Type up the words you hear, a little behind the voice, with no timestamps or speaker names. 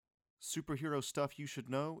Superhero Stuff You Should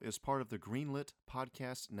Know is part of the Greenlit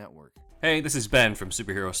Podcast Network. Hey, this is Ben from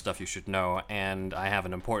Superhero Stuff You Should Know, and I have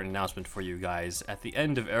an important announcement for you guys. At the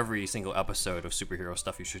end of every single episode of Superhero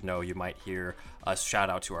Stuff You Should Know, you might hear us shout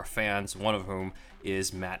out to our fans, one of whom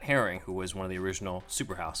is Matt Herring, who was one of the original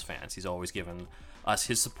Superhouse fans. He's always given us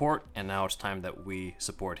his support, and now it's time that we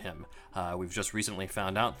support him. We've just recently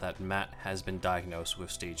found out that Matt has been diagnosed with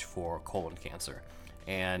stage 4 colon cancer.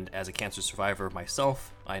 And as a cancer survivor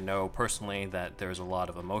myself, I know personally that there's a lot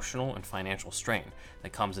of emotional and financial strain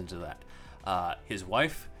that comes into that. His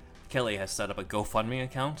wife, Kelly, has set up a GoFundMe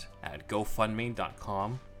account at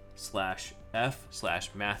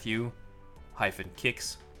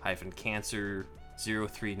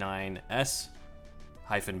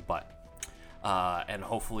gofundme.com/f/Matthew-Kicks-Cancer039S-butt. And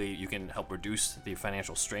hopefully you can help reduce the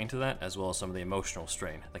financial strain to that, as well as some of the emotional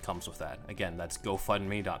strain that comes with that. Again, that's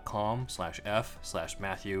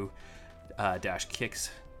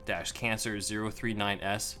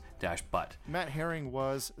gofundme.com/f/Matthew-Kicks-Cancer039S-butt. Matt Herring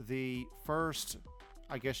was the first,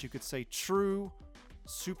 I guess you could say, true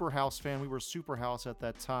Superhouse fan. We were Superhouse at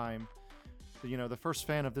that time. You know, the first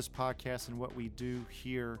fan of this podcast and what we do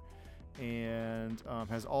here, and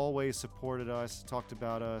has always supported us, talked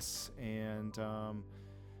about us, and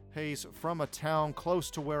he's from a town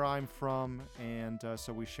close to where I'm from, and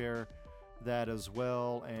so we share that as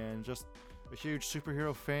well, and just a huge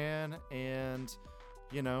superhero fan, and,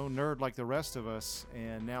 you know, nerd like the rest of us,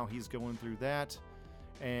 and now he's going through that,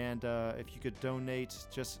 and if you could donate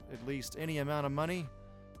just at least any amount of money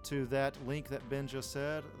to that link that Ben just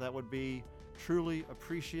said, that would be truly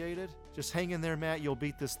appreciated. Just hang in there, Matt. You'll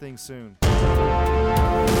beat this thing soon.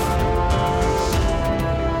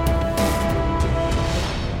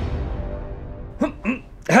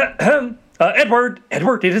 Edward,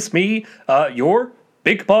 it is me, your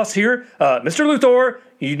big boss here, Mr. Luthor.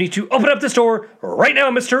 You need to open up this door right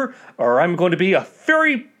now, mister, or I'm going to be a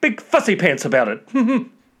very big fussy pants about it.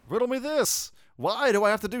 Riddle me this. Why do I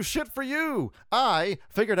have to do shit for you? I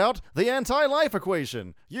figured out the anti-life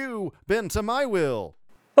equation. You bend to my will.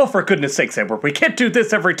 Oh, for goodness sakes, Edward, we can't do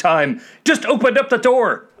this every time. Just open up the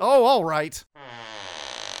door. Oh, all right.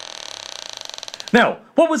 Now,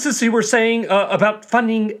 what was this you were saying about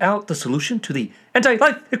finding out the solution to the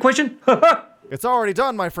anti-life equation? It's already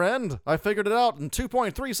done, my friend. I figured it out in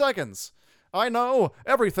 2.3 seconds. I know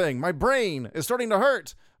everything. My brain is starting to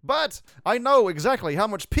hurt. But I know exactly how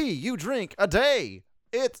much pee you drink a day.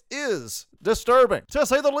 It is disturbing, to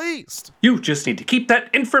say the least. You just need to keep that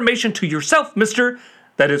information to yourself, mister.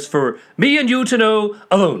 That is for me and you to know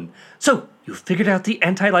alone. So, you figured out the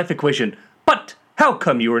anti-life equation. But how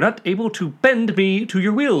come you are not able to bend me to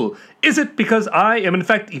your will? Is it because I am in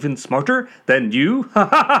fact even smarter than you? Ha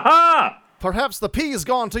ha ha ha! Perhaps the pee's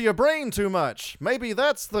gone to your brain too much. Maybe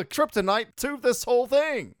that's the kryptonite to this whole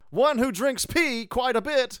thing. One who drinks pee quite a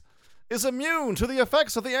bit is immune to the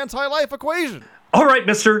effects of the anti-life equation. All right,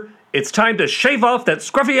 mister. It's time to shave off that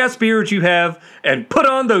scruffy-ass beard you have and put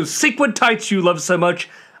on those sequin tights you love so much.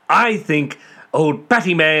 I think old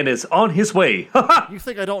Batman is on his way. You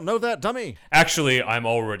think I don't know that, dummy? Actually, I'm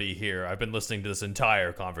already here. I've been listening to this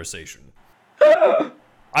entire conversation.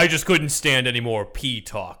 I just couldn't stand any more pee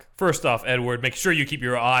talk. First off, Edward, make sure you keep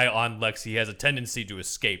your eye on Lex. He has a tendency to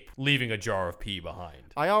escape, leaving a jar of pee behind.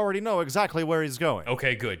 I already know exactly where he's going.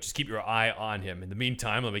 Okay, good. Just keep your eye on him. In the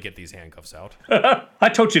meantime, let me get these handcuffs out. I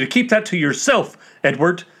told you to keep that to yourself,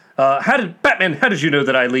 Edward. How did you know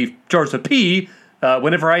that I leave jars of pee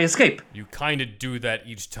whenever I escape? You kinda do that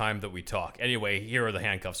each time that we talk. Anyway, here are the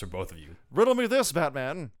handcuffs for both of you. Riddle me this,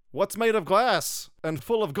 Batman. What's made of glass and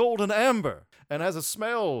full of gold and amber and has a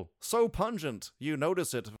smell so pungent you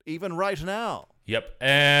notice it even right now? Yep,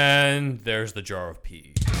 and there's the jar of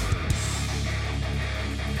pee.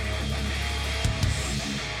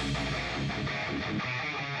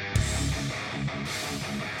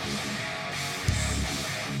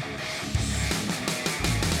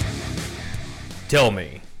 Tell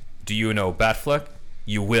me, do you know Batfleck?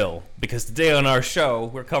 You will, because today on our show,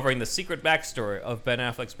 we're covering the secret backstory of Ben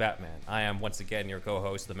Affleck's Batman. I am, once again, your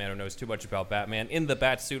co-host, the man who knows too much about Batman, in the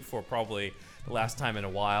Batsuit for probably the last time in a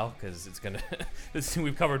while, because it's gonna...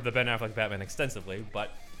 we've covered the Ben Affleck Batman extensively, but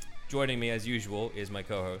joining me, as usual, is my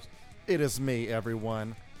co-host. It is me,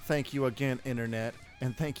 everyone. Thank you again, Internet,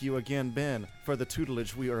 and thank you again, Ben, for the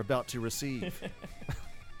tutelage we are about to receive.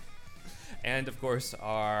 And, of course,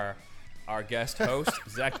 our guest host,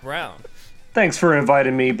 Zach Brown. Thanks for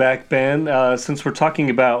inviting me back, Ben. Since we're talking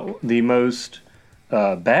about the most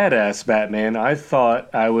badass Batman, I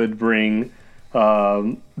thought I would bring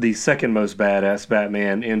the second most badass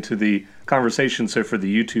Batman into the conversation so for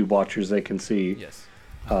the YouTube watchers they can see. Yes.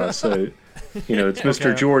 So It's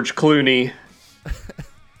Mr. George Clooney.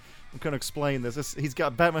 I'm going to explain this. He's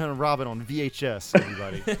got Batman and Robin on VHS,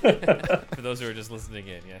 everybody. For those who are just listening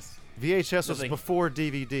in, yes. VHS was before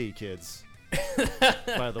DVD, kids.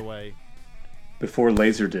 By the way. Before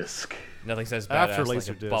Laserdisc. Nothing says After badass like a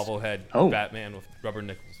Laserdisc. bobblehead Batman with rubber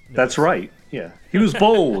nipples. That's right. Yeah. He was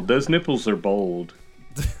bold. Those nipples are bold.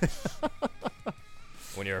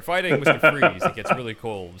 When you're fighting Mr. Freeze, it gets really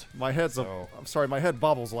cold. My head's So- I'm sorry, my head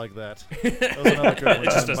bobbles like that. That was another good one,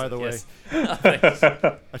 It just by the way.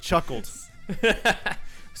 yes. I chuckled.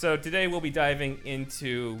 So today we'll be diving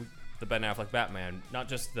into the Ben Affleck Batman, not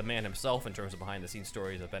just the man himself in terms of behind-the-scenes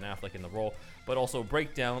stories of Ben Affleck in the role, but also a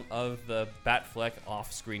breakdown of the Batfleck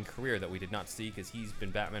off-screen career that we did not see because he's been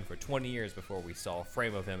Batman for 20 years before we saw a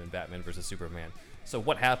frame of him in Batman vs. Superman. So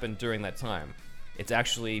what happened during that time? It's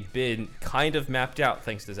actually been kind of mapped out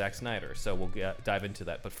thanks to Zack Snyder, so we'll dive into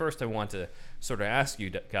that. But first I want to sort of ask you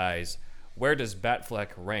guys, where does Batfleck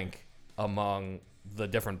rank among the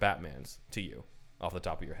different Batmans to you, off the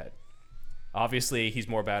top of your head? Obviously, he's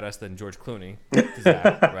more badass than George Clooney to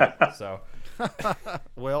Zack, right? So,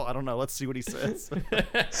 Well, I don't know. Let's see what he says.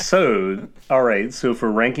 So, all right. So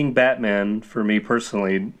for ranking Batman, for me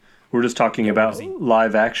personally, we're just talking about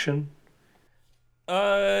live action.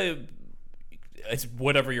 it's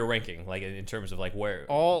whatever you're ranking, like in terms of like where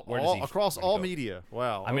does he across where to all go? media.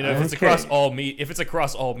 Wow. I mean, if it's across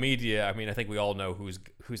all media, I mean, I think we all know who's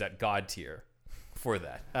at God tier for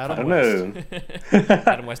that. I Adam don't West. know.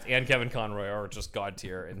 Adam West and Kevin Conroy are just God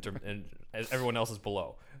tier, and everyone else is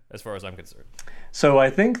below, as far as I'm concerned. So I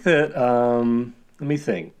think that let me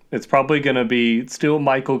think. It's probably going to be still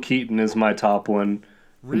Michael Keaton is my top one.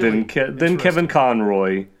 Really? Then Kevin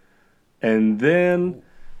Conroy, and then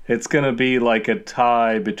it's going to be like a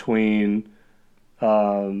tie between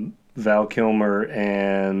Val Kilmer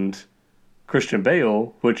and Christian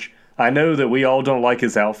Bale, which I know that we all don't like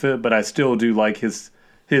his outfit, but I still do like his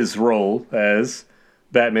role as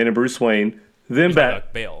Batman and Bruce Wayne. Then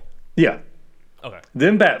Bale. yeah. Okay.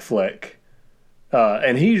 Then Batfleck.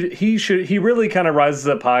 And he really kind of rises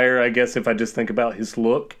up higher, I guess, if I just think about his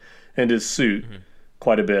look and his suit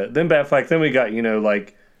quite a bit. Then Batfleck, then we got,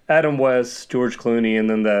 like Adam West, George Clooney, and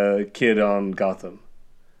then the kid on Gotham.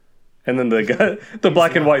 And then the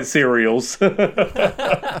black and white serials.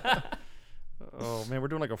 Oh man, we're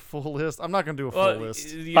doing like a full list. I'm not gonna do a full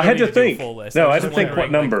list. I had to think. No, I had to think what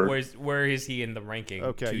number. Where is he in the ranking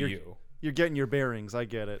Okay, to you're, you? you're getting your bearings. I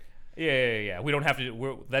get it. Yeah. We don't have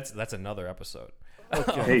to. That's another episode.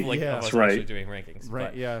 Okay. Hey, yeah. that's Actually right. doing rankings. Right.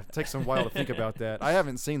 But- Yeah. It takes a while to think about that. I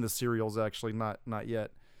haven't seen the serials actually. Not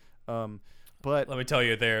yet. But Let me tell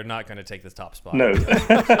you, they're not going to take this top spot. No.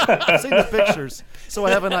 I've seen the pictures, so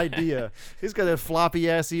I have an idea. He's got that floppy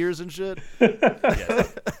ass ears and shit.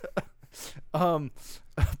 Yes.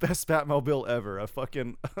 Best Batmobile ever. A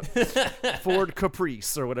fucking Ford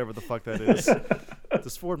Caprice or whatever the fuck that is.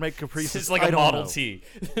 Does Ford make Caprices? It's like I a don't Model know. T.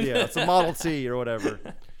 Yeah, it's a Model T or whatever.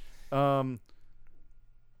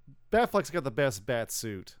 Batfleck's got the best bat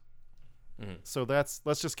suit. So let's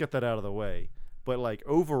just get that out of the way. But like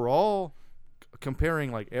overall,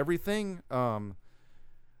 comparing like everything,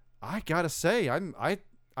 I gotta say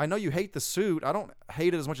I know you hate the suit. I don't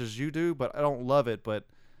hate it as much as you do, but I don't love it. But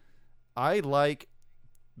I like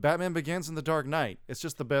Batman Begins and The Dark Knight. It's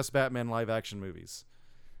just the best Batman live action movies.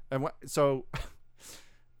 And so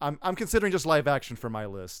I'm considering just live action for my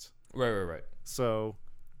list. Right. So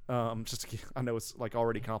I know it's like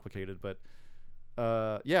already complicated, but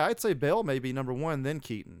yeah, I'd say Bale maybe number one, then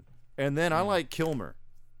Keaton. And then I like Kilmer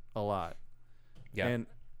a lot. Yeah. And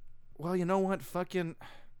well, you know what? Fucking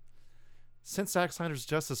since Zack Snyder's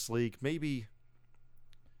Justice League, maybe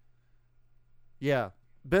yeah,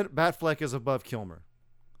 Batfleck is above Kilmer.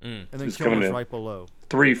 And then Who's coming Kilmer's in? right below.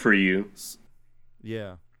 3 for you.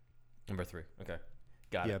 Yeah. Number 3. Okay.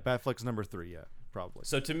 Got Yeah, it. Batfleck's number 3, yeah, probably.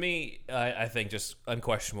 So to me, I think just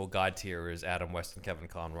unquestionable God tier is Adam West and Kevin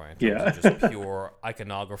Conroy in terms Yeah. of just pure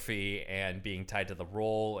iconography and being tied to the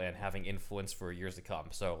role and having influence for years to come.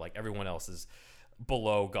 So like everyone else is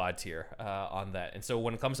below God tier on that. And so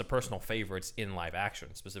when it comes to personal favorites in live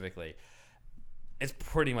action specifically, it's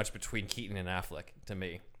pretty much between Keaton and Affleck to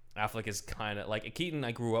me. Affleck is kind of like Keaton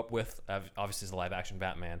I grew up with, obviously is a live action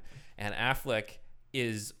Batman, and Affleck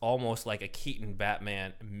is almost like a Keaton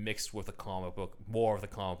Batman mixed with a comic book, more of the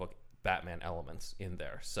comic book Batman elements in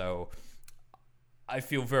there. So I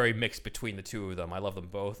feel very mixed between the two of them. I love them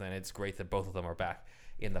both, and it's great that both of them are back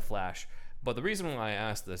in The Flash. But the reason why I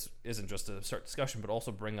asked this isn't just to start discussion, but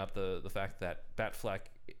also bring up the fact that Batfleck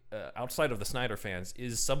outside of the Snyder fans,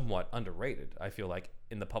 is somewhat underrated, I feel like,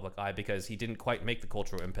 in the public eye, because he didn't quite make the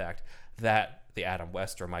cultural impact that the Adam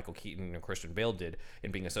West or Michael Keaton or Christian Bale did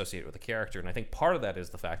in being associated with the character. And I think part of that is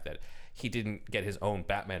the fact that he didn't get his own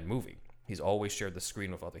Batman movie. He's always shared the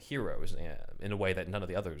screen with other heroes in a way that none of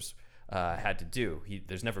the others had to do.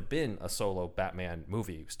 There's never been a solo Batman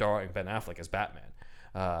movie starring Ben Affleck as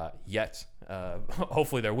Batman yet.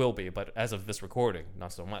 Hopefully there will be, but as of this recording,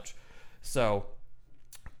 not so much. So,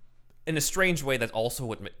 in a strange way, that's also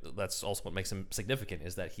what makes him significant,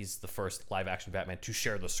 is that he's the first live-action Batman to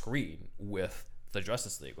share the screen with the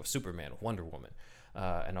Justice League, with Superman, with Wonder Woman,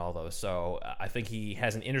 and all those. So I think he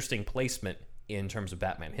has an interesting placement in terms of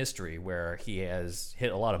Batman history, where he has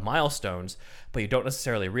hit a lot of milestones, but you don't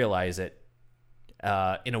necessarily realize it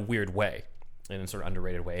in a weird way, in a sort of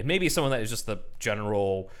underrated way. And maybe some of that is just the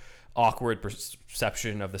general awkward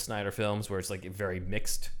perception of the Snyder films, where it's like very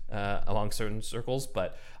mixed along certain circles.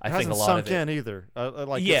 But I think a lot of it hasn't sunk in either.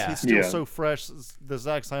 He's still so fresh. The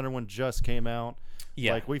Zack Snyder one just came out.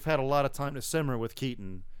 Yeah, like we've had a lot of time to simmer with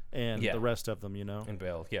Keaton and the rest of them, and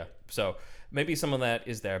Bale. Yeah, so maybe some of that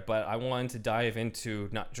is there, but I wanted to dive into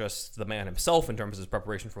not just the man himself in terms of his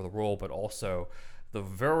preparation for the role, but also the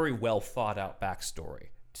very well thought out backstory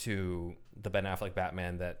to the Ben Affleck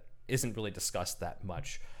Batman that isn't really discussed that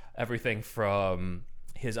much. Everything from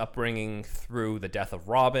his upbringing through the death of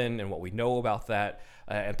Robin and what we know about that,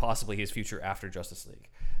 and possibly his future after Justice League.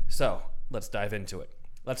 So let's dive into it.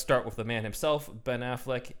 Let's start with the man himself. Ben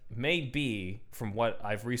Affleck may be, from what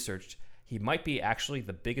I've researched, he might be actually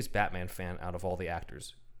the biggest Batman fan out of all the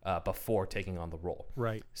actors before taking on the role.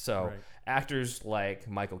 Right. So actors like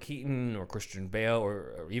Michael Keaton or Christian Bale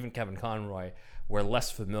or even Kevin Conroy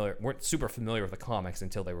weren't super familiar with the comics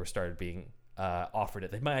until they were started being offered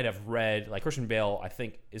it. They might have read, like Christian Bale, I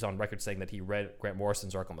think, is on record saying that he read Grant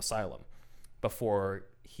Morrison's Arkham Asylum before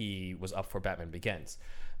he was up for Batman Begins.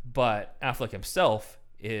 But Affleck himself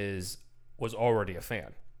was already a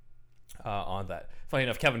fan on that. Funny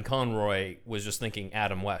enough, Kevin Conroy was just thinking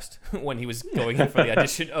Adam West when he was going in for the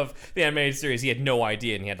audition of the animated series. He had no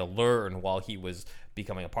idea, and he had to learn while he was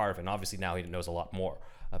becoming a part of it. And obviously now he knows a lot more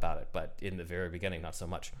about it, but in the very beginning, not so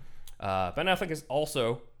much. Ben Affleck is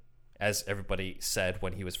also, as everybody said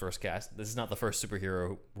when he was first cast, this is not the first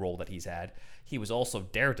superhero role that he's had. He was also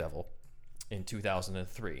Daredevil in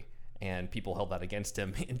 2003. And people held that against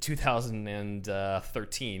him in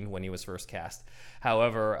 2013 when he was first cast.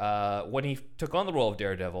 However, when he took on the role of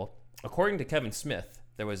Daredevil, according to Kevin Smith,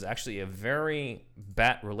 there was actually a very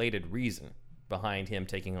Bat-related reason behind him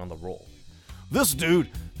taking on the role. This dude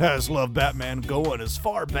has loved Batman going as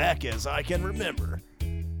far back as I can remember.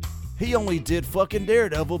 He only did fucking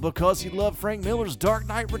Daredevil because he loved Frank Miller's Dark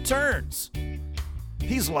Knight Returns.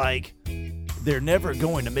 He's like, they're never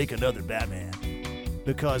going to make another Batman,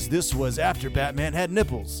 because this was after Batman had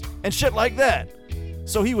nipples and shit like that.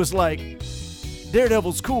 So he was like,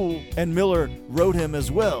 Daredevil's cool, and Miller wrote him as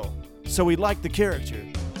well, so he liked the character.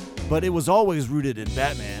 But it was always rooted in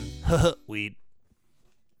Batman. Weed.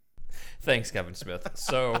 Thanks, Kevin Smith.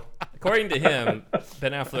 So, according to him,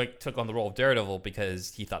 Ben Affleck took on the role of Daredevil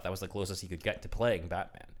because he thought that was the closest he could get to playing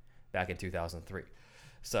Batman back in 2003.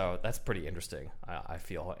 So that's pretty interesting, I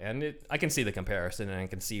feel. And I can see the comparison, and I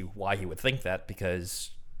can see why he would think that,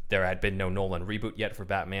 because there had been no Nolan reboot yet for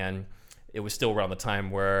Batman. It was still around the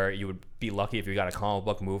time where you would be lucky if you got one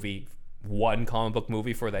comic book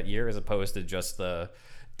movie for that year, as opposed to just the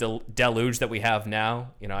deluge that we have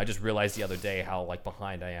now. I just realized the other day how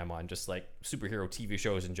behind I am on just superhero TV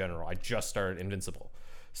shows in general. I just started Invincible.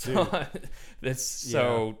 So there's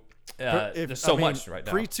so much right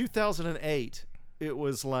now. Pre-2008, it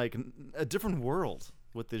was like a different world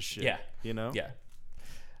with this shit. Yeah.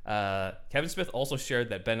 Yeah. Kevin Smith also shared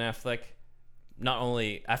that Ben Affleck, not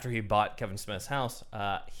only after he bought Kevin Smith's house,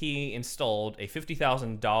 he installed a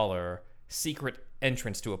 $50,000 secret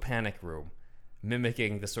entrance to a panic room,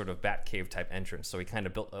 mimicking the sort of Batcave type entrance. So he kind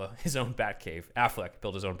of built his own Batcave. Affleck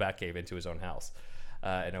built his own Batcave into his own house,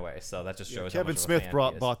 in a way. So that just shows. Kevin Smith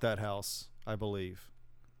bought that house, I believe.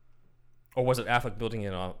 Or was it Affleck building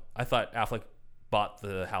it on? I thought Affleck bought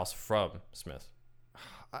the house from Smith.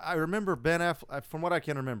 I remember Ben Affleck, from what I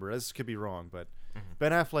can remember, this could be wrong, but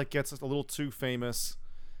Ben Affleck gets a little too famous,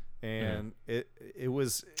 and it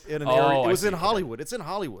was in an area. It was in Hollywood. It's in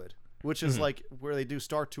Hollywood, which is like where they do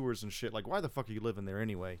Star Tours and shit. Like, why the fuck are you living there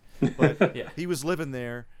anyway? But he was living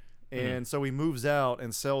there, and so he moves out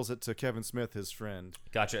and sells it to Kevin Smith, his friend.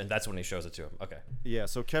 Gotcha, and that's when he shows it to him. Okay. Yeah,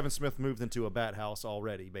 so Kevin Smith moved into a bat house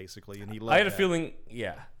already, basically, and he loved I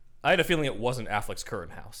had a feeling it wasn't Affleck's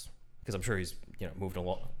current house, because I'm sure he's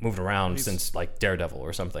moved around since like Daredevil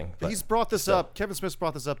or something. But he's brought this up. Kevin Smith's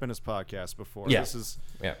brought this up in his podcast before. Yeah.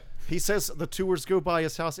 Yeah. He says the tours go by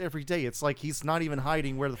his house every day. It's like he's not even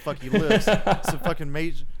hiding where the fuck he lives. It's a fucking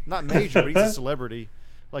not major, but he's a celebrity.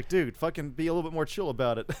 Like, dude, fucking be a little bit more chill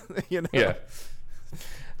about it. You know? Yeah.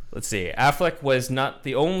 Let's see. Affleck was not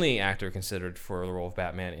the only actor considered for the role of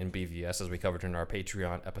Batman in BVS, as we covered in our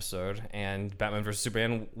Patreon episode. And Batman vs.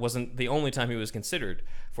 Superman wasn't the only time he was considered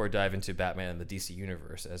for a dive into Batman and the DC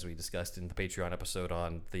Universe, as we discussed in the Patreon episode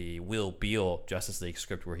on the Will Beall Justice League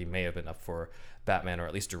script, where he may have been up for Batman, or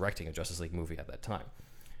at least directing a Justice League movie at that time.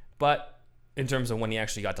 But in terms of when he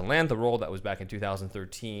actually got to land the role, that was back in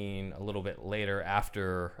 2013, a little bit later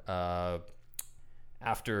after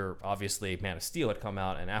obviously Man of Steel had come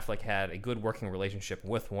out, and Affleck had a good working relationship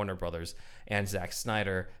with Warner Brothers, and Zack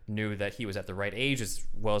Snyder knew that he was at the right age as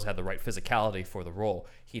well as had the right physicality for the role.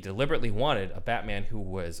 He deliberately wanted a Batman who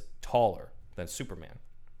was taller than Superman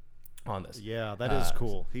on this. Yeah, that is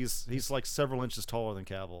cool. He's like several inches taller than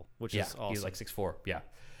Cavill, which is awesome. He's like 6'4". Yeah.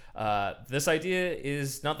 This idea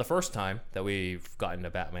is not the first time that we've gotten a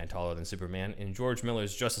Batman taller than Superman. In George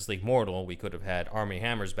Miller's Justice League Mortal, we could have had Armie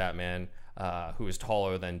Hammer's Batman, who is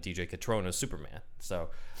taller than DJ Catrona's Superman. So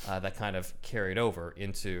that kind of carried over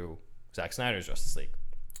into Zack Snyder's Justice League.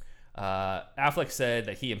 Affleck said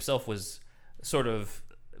that he himself was sort of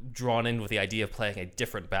drawn in with the idea of playing a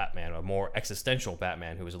different Batman, a more existential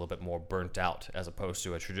Batman who was a little bit more burnt out as opposed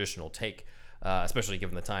to a traditional take. Especially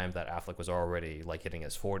given the time that Affleck was already like hitting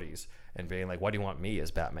his 40s and being like, why do you want me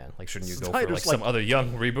as Batman? Like, shouldn't you go for like some other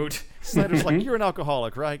young reboot? Snyder's like, you're an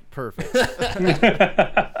alcoholic, right? Perfect.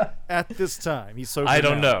 At this time, he's sober. I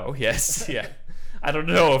don't know. Yes. Yeah. I don't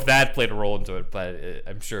know if that played a role into it, but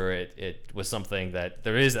I'm sure it was something that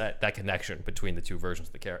there is that connection between the two versions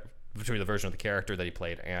of the character, between the version of the character that he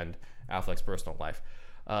played and Affleck's personal life.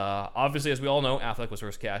 Obviously, as we all know, Affleck was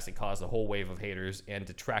first cast and caused a whole wave of haters and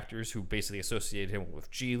detractors who basically associated him with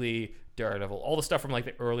Geely, Daredevil, all the stuff from like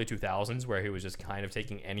the early 2000s where he was just kind of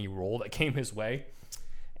taking any role that came his way.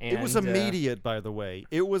 And, it was immediate, by the way.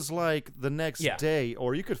 It was like the next day,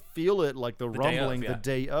 or you could feel it like the rumbling the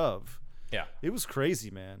day of. Yeah. It was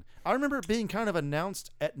crazy, man. I remember it being kind of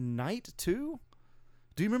announced at night, too.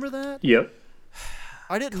 Do you remember that? Yep.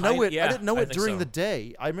 I didn't know it. Yeah, I didn't know it during so. the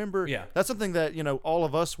day. I remember that's something that, all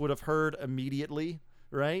of us would have heard immediately,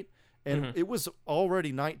 right? And it was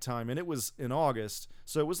already nighttime, and it was in August.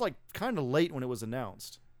 So it was like kind of late when it was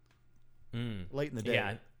announced. Late in the day.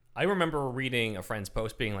 Yeah. I remember reading a friend's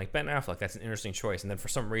post being like, Ben Affleck, that's an interesting choice. And then for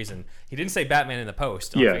some reason, he didn't say Batman in the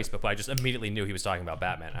post on Facebook, but I just immediately knew he was talking about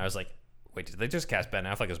Batman. I was like, wait, did they just cast Ben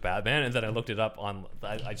Affleck as Batman? And then I looked it up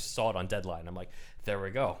I just saw it on Deadline. I'm like, there we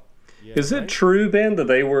go. Yeah, is it true, Ben, that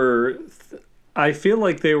they were... I feel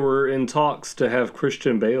like they were in talks to have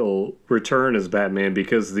Christian Bale return as Batman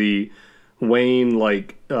because the Wayne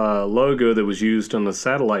logo that was used on the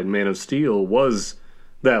satellite in Man of Steel was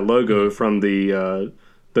that logo from the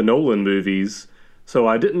Nolan movies. So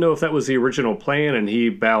I didn't know if that was the original plan and he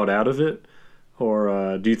bowed out of it,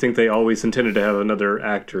 or do you think they always intended to have another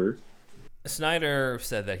actor? Snyder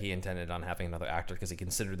said that he intended on having another actor because he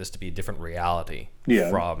considered this to be a different reality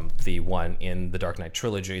from the one in the Dark Knight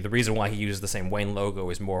trilogy. The reason why he uses the same Wayne logo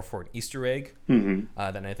is more for an Easter egg than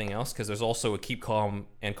anything else, because there's also a Keep Calm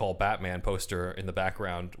and Call Batman poster in the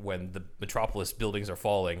background when the Metropolis buildings are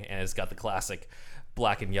falling, and it's got the classic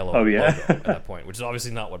black and yellow logo at that point, which is obviously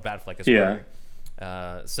not what Batfleck is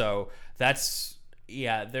wearing. So that's...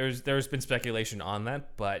 Yeah, there's been speculation on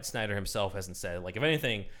that, but Snyder himself hasn't said. Like, if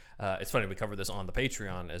anything... it's funny, we covered this on the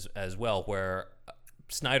Patreon as well, where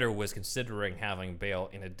Snyder was considering having Bale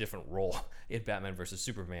in a different role in Batman vs.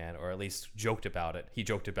 Superman, or at least joked about it. He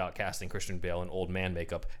joked about casting Christian Bale in old man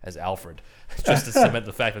makeup as Alfred, just to cement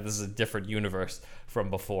the fact that this is a different universe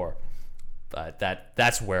from before. But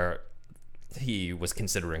that's where he was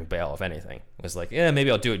considering Bale, if anything. It was like,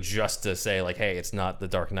 maybe I'll do it just to say, like, hey, it's not the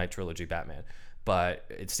Dark Knight trilogy Batman. But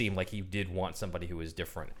it seemed like he did want somebody who was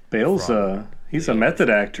different. Bale's he's a method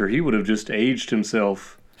actor. He would have just aged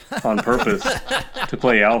himself on purpose to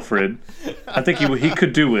play Alfred. I think he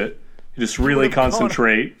could do it. Just really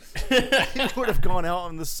concentrate. He would have gone out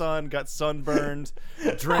in the sun, got sunburned,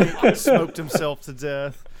 drank, smoked himself to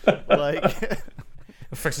death. Like,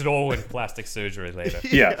 fix it all with plastic surgery later.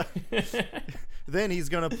 Yeah. Then he's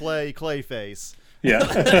gonna play Clayface.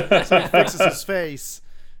 Yeah. So he fixes his face.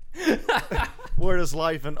 Where does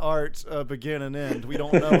life and art begin and end? We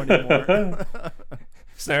don't know anymore.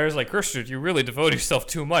 Snyder's like, Christian, you really devote yourself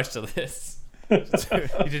too much to this.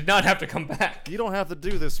 You did not have to come back. You don't have to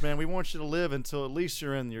do this, man. We want you to live until at least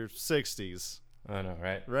you're in your 60s. I know,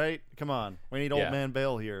 right? Right? Come on. We need old man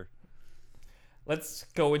Bale here. let's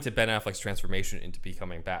go into Ben Affleck's transformation into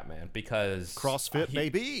becoming Batman, because CrossFit,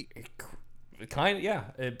 baby.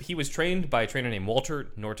 He was trained by a trainer named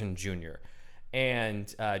Walter Norton Jr. And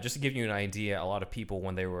just to give you an idea, a lot of people,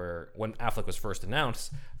 when Affleck was first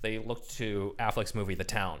announced, they looked to Affleck's movie The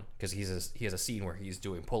Town, because he has a scene where he's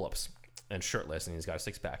doing pull-ups and shirtless, and he's got a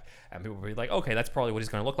six-pack, and people would be like, okay, that's probably what he's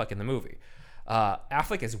going to look like in the movie.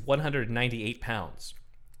 Affleck is 198 pounds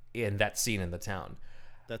in that scene in The Town.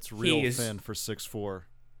 That's real thin for 6'4".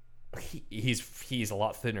 He's a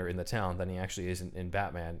lot thinner in The Town than he actually is in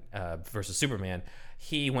Batman versus Superman.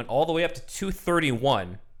 He went all the way up to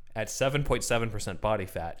 231 at 7.7% body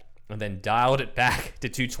fat, and then dialed it back to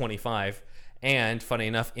 225. And funny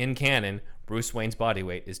enough, in canon, Bruce Wayne's body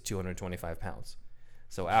weight is 225 pounds.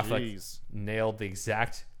 So Affleck nailed the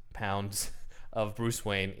exact pounds of Bruce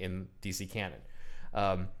Wayne in DC canon.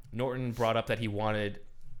 Norton brought up that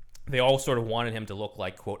they all sort of wanted him to look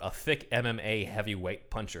like, quote, a thick MMA heavyweight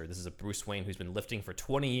puncher. This is a Bruce Wayne who's been lifting for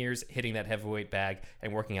 20 years, hitting that heavyweight bag,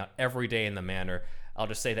 and working out every day in the manor. I'll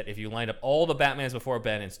just say that if you lined up all the Batmans before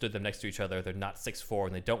Ben and stood them next to each other, they're not 6'4",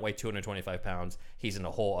 and they don't weigh 225 pounds. He's in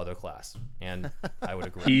a whole other class. And I would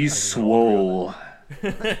agree. He's swole.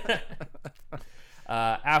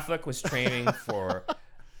 Affleck was training for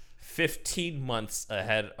 15 months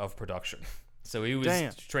ahead of production. So he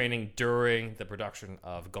was training during the production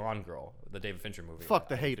of Gone Girl, the David Fincher movie. Fuck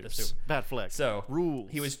the haters. Batfleck. So rules.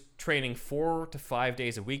 He was training 4 to 5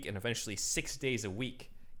 days a week and eventually 6 days a week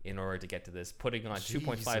in order to get to this, putting on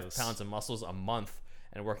 2.5 pounds of muscles a month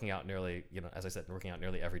and working out nearly, as I said, working out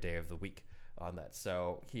nearly every day of the week on that.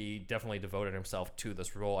 So he definitely devoted himself to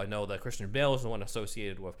this role. I know that Christian Bale is the one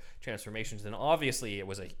associated with transformations, and obviously it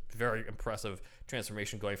was a very impressive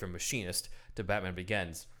transformation going from Machinist to Batman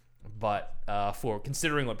Begins. But for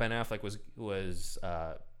considering what Ben Affleck was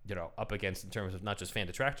up against in terms of not just fan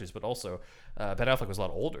detractors, but also Ben Affleck was a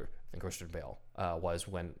lot older than Christian Bale was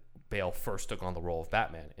when Bale first took on the role of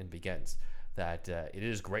Batman in Begins. That it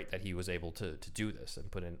is great that he was able to do this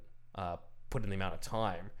and put in the amount of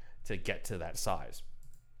time to get to that size.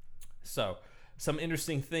 So some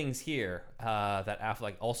interesting things here that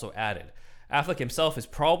Affleck also added. Affleck himself is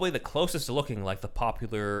probably the closest to looking like the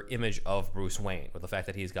popular image of Bruce Wayne, with the fact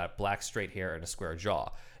that he's got black straight hair and a square jaw.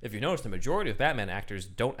 If you notice, the majority of Batman actors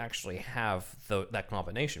don't actually have that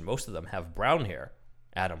combination. Most of them have brown hair.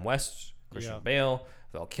 Adam West, Christian Bale,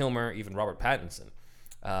 Val Kilmer, even Robert Pattinson.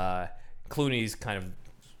 Clooney's kind of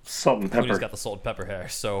salt and pepper. Clooney's got the salt and pepper hair,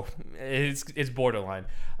 so it's borderline.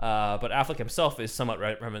 But Affleck himself is somewhat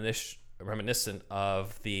reminiscent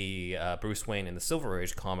of the Bruce Wayne in the Silver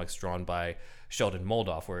Age comics drawn by Sheldon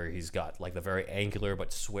Moldoff, where he's got like the very angular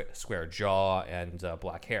but square jaw and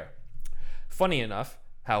black hair. Funny enough,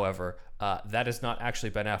 however, that is not actually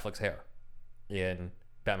Ben Affleck's hair in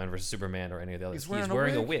Batman vs. Superman or any of the others. He's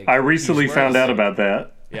wearing a wig. I recently found out about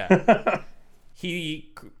that. Yeah.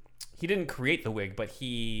 He didn't create the wig, but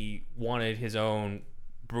he wanted his own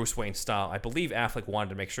Bruce Wayne style. I believe Affleck wanted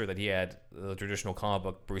to make sure that he had the traditional comic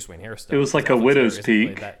book Bruce Wayne hairstyle. It was like a widow's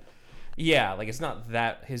peak. Yeah, like it's not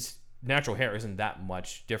that his natural hair isn't that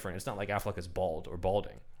much different. It's not like Affleck is bald or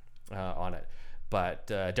balding on it. But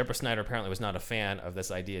Deborah Snyder apparently was not a fan of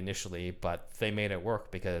this idea initially, but they made it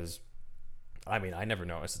work because, I mean, I never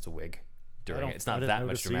noticed it's a wig during it. It's not that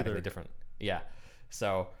much dramatically different. Yeah.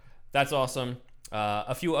 So that's awesome.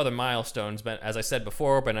 A few other milestones, but as I said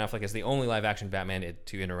before, Ben Affleck is the only live-action Batman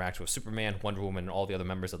to interact with Superman, Wonder Woman, and all the other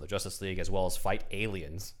members of the Justice League, as well as fight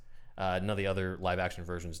aliens. None of the other live-action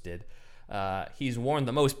versions did. He's worn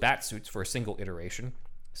the most bat suits for a single iteration,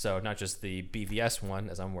 so not just the BVS one,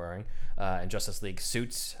 as I'm wearing, and Justice League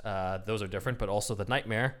suits. Those are different, but also the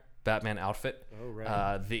Nightmare Batman outfit,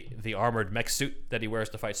 the armored mech suit that he wears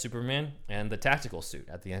to fight Superman, and the tactical suit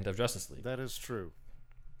at the end of Justice League. That is true.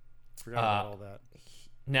 Forgot about all that.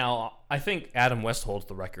 Now, I think Adam West holds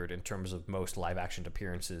the record in terms of most live-action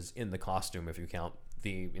appearances in the costume, if you count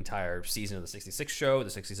the entire season of the 66 show, the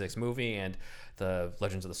 66 movie, and the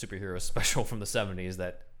Legends of the Superheroes special from the 70s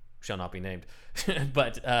that shall not be named.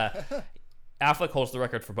 But Affleck holds the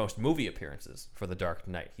record for most movie appearances for The Dark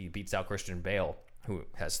Knight. He beats out Christian Bale, who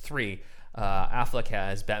has 3. Affleck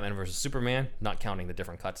has Batman vs. Superman, not counting the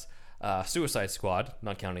different cuts. Suicide Squad,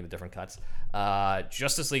 not counting the different cuts.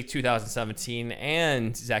 Justice League 2017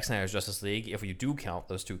 and Zack Snyder's Justice League, if you do count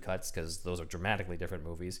those 2 cuts, because those are dramatically different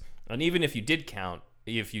movies. And even if you did count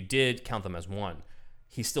them as one,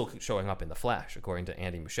 he's still showing up in The Flash, according to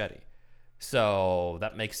Andy Muschietti. So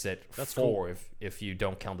that makes it 4 cool. if you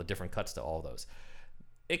don't count the different cuts to all those.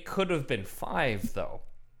 It could have been 5, though.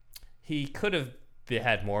 He could have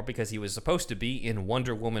had more because he was supposed to be in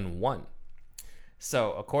Wonder Woman 1.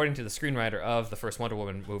 So, according to the screenwriter of the first Wonder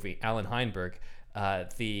Woman movie, Alan Heinberg,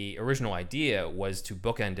 the original idea was to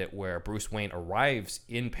bookend it where Bruce Wayne arrives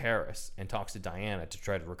in Paris and talks to Diana to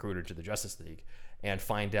try to recruit her to the Justice League and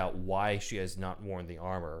find out why she has not worn the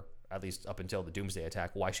armor, at least up until the Doomsday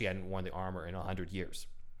attack, why she hadn't worn the armor in 100 years.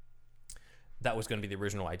 That was going to be the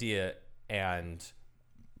original idea, and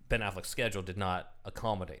Ben Affleck's schedule did not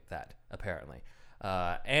accommodate that, apparently.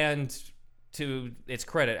 And to its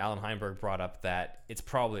credit, Alan Heinberg brought up that it's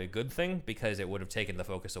probably a good thing because it would have taken the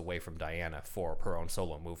focus away from Diana for her own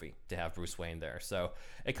solo movie to have Bruce Wayne there. So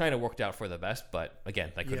it kind of worked out for the best, but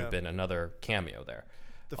again, that could have been another cameo there.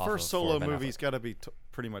 The first solo movie's got to be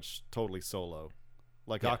pretty much totally solo,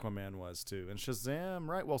 like Aquaman was too. And Shazam,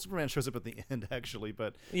 right? Well, Superman shows up at the end actually,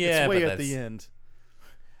 but it's way at the end.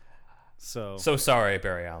 So sorry,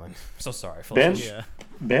 Barry Allen. So sorry, Ben.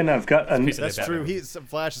 Ben, I've got. That's true.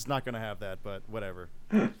 Flash is not going to have that, but whatever.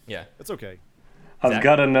 Yeah, it's okay. I've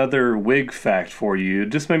got another wig fact for you. It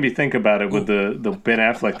just made me think about it with the Ben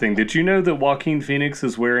Affleck thing. Did you know that Joaquin Phoenix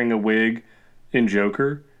is wearing a wig in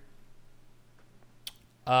Joker?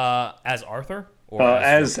 As Arthur or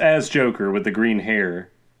as Joker with the green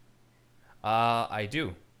hair? I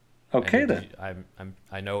do. Okay, then.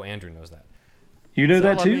 I know Andrew knows that. You know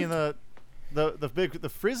that too? I mean the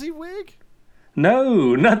frizzy wig?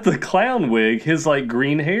 No, not the clown wig. His like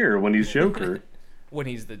green hair when he's Joker. When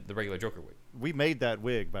he's the regular Joker wig. We made that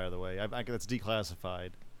wig, by the way. That's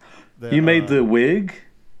declassified. You made the wig?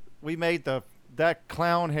 We made that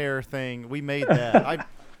clown hair thing. We made that.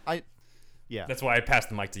 Yeah. That's why I passed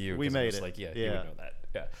the mic to you. We made it. Like, you would know that.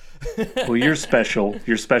 Yeah. Well, you're special.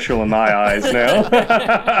 You're special in my eyes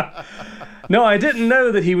now. No, I didn't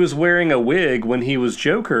know that he was wearing a wig when he was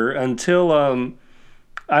Joker until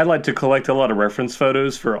I like to collect a lot of reference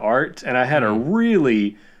photos for art, and I had a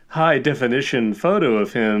really high definition photo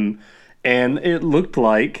of him, and it looked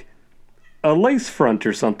like a lace front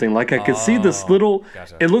or something. Like I could see this little,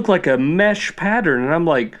 it looked like a mesh pattern, and I'm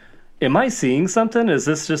like, am I seeing something? Is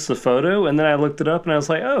this just a photo? And then I looked it up, and I was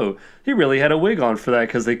like, oh, he really had a wig on for that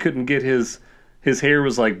because they couldn't get his hair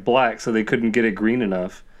was like black, so they couldn't get it green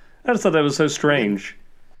enough. I just thought that was so strange.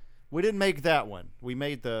 We didn't make that one. We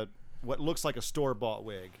made what looks like a store-bought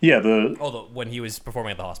wig. Yeah, when he was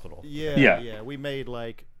performing at the hospital. Yeah. We made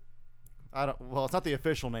like, it's not the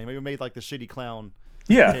official name. We made like the shitty clown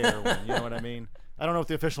hair one. You know what I mean? I don't know what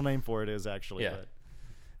the official name for it is actually. Yeah. But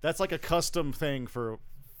that's like a custom thing for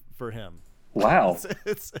him. Wow.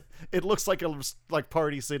 It looks like a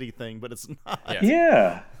Party City thing, but it's not.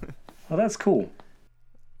 Yeah. Well, that's cool.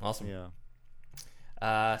 Awesome. Yeah.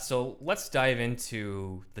 So let's dive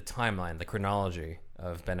into the timeline, the chronology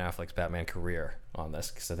of Ben Affleck's Batman career on this,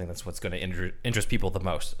 because I think that's what's going to interest people the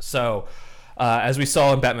most. So, as we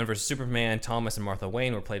saw in Batman vs. Superman, Thomas and Martha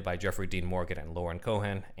Wayne were played by Jeffrey Dean Morgan and Lauren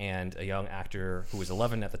Cohan, and a young actor who was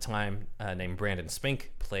 11 at the time named Brandon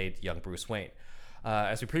Spink played young Bruce Wayne.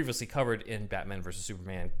 As we previously covered in Batman vs.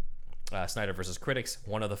 Superman, Snyder vs. Critics,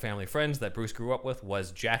 one of the family friends that Bruce grew up with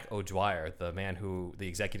was Jack O'Dwyer, the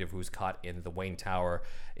executive who was caught in the Wayne Tower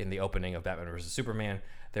in the opening of Batman vs. Superman.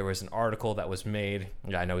 There was an article that was made.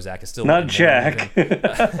 I know Zach is still not Jack.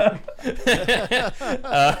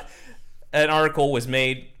 An article was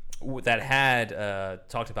made that had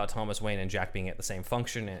talked about Thomas Wayne and Jack being at the same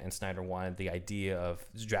function, and Snyder wanted the idea of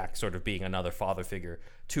Jack sort of being another father figure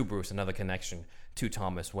to Bruce, another connection to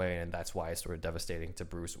Thomas Wayne, and that's why it's sort of devastating to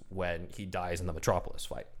Bruce when he dies in the Metropolis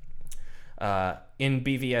fight. In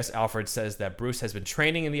BVS, Alfred says that Bruce has been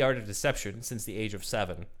training in the art of deception since the age of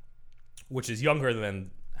 7, which is younger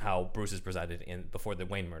than how Bruce is presented before the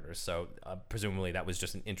Wayne murders. So presumably that was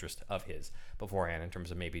just an interest of his beforehand in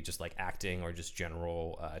terms of maybe just like acting or just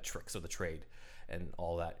general tricks of the trade and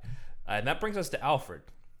all that. And that brings us to Alfred.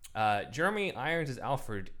 Jeremy Irons as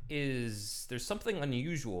Alfred there's something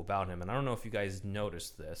unusual about him, and I don't know if you guys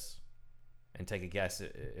noticed this, and take a guess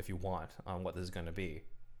if you want on what this is going to be.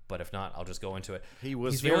 But if not, I'll just go into it. He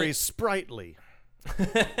was very sprightly.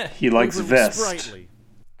 He likes vests. Sprightly.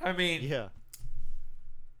 I mean, yeah.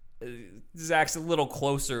 Zach's a little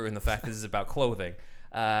closer in the fact that this is about clothing.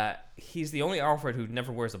 He's the only Alfred who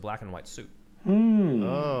never wears a black and white suit.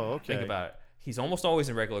 Oh, okay. Think about it. He's almost always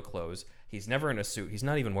in regular clothes. He's never in a suit. He's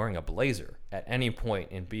not even wearing a blazer at any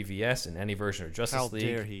point in BVS, in any version of Justice League. How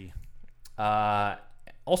dare he?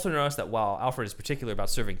 Also notice that while Alfred is particular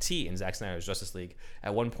about serving tea in Zack Snyder's Justice League,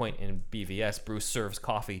 at one point in BVS, Bruce serves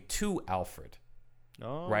coffee to Alfred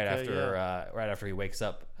right after he wakes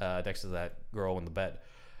up next to that girl in the bed.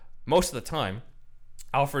 Most of the time,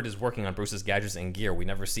 Alfred is working on Bruce's gadgets and gear. We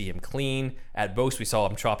never see him clean. At most, we saw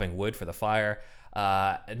him chopping wood for the fire.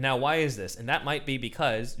 Now, why is this? And that might be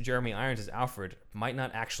because Jeremy Irons as Alfred might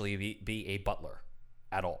not actually be a butler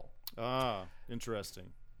at all. Ah, interesting.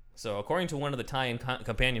 So, according to one of the tie-in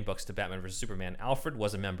companion books to Batman vs. Superman, Alfred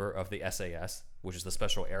was a member of the SAS, which is the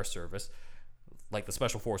Special Air Service, like the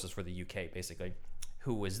Special Forces for the UK, basically,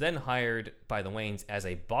 who was then hired by the Waynes as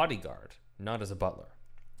a bodyguard, not as a butler.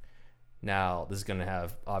 Now, this is going to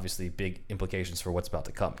have, obviously, big implications for what's about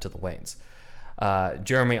to come to the Waynes.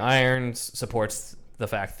 Jeremy Irons supports the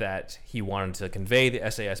fact that he wanted to convey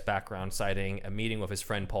the SAS background, citing a meeting with his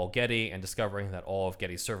friend Paul Getty and discovering that all of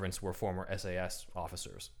Getty's servants were former SAS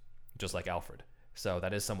officers, just like Alfred. So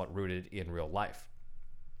that is somewhat rooted in real life.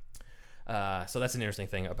 So that's an interesting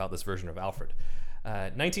thing about this version of Alfred.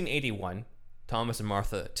 1981, Thomas and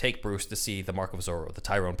Martha take Bruce to see The Mark of Zorro, the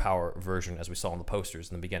Tyrone Power version, as we saw in the posters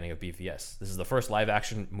in the beginning of BVS. This is the first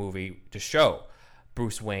live-action movie to show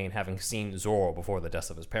Bruce Wayne having seen Zorro before the deaths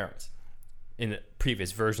of his parents. In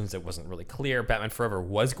previous versions, it wasn't really clear. Batman Forever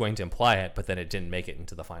was going to imply it, but then it didn't make it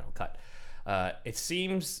into the final cut. It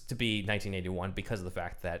seems to be 1981 because of the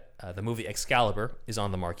fact that the movie Excalibur is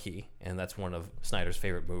on the marquee, and that's one of Snyder's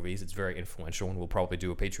favorite movies. It's very influential, and we'll probably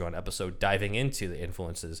do a Patreon episode diving into the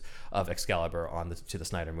influences of Excalibur to the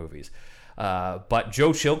Snyder movies. But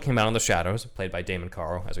Joe Chill came out in the shadows, played by Damon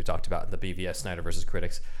Caro, as we talked about in the BVS Snyder vs.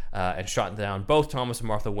 Critics, and shot down both Thomas and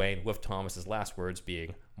Martha Wayne, with Thomas's last words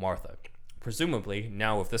being Martha. Presumably,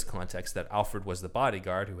 now with this context that Alfred was the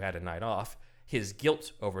bodyguard who had a night off, his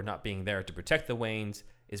guilt over not being there to protect the Waynes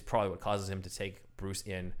is probably what causes him to take Bruce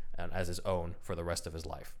in as his own for the rest of his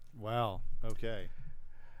life. Wow. Okay.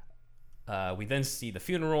 We then see the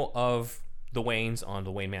funeral of the Waynes on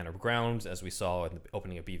the Wayne Manor grounds, as we saw in the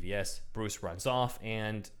opening of BVS. Bruce runs off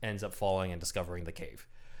and ends up falling and discovering the cave.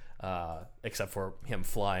 Except for him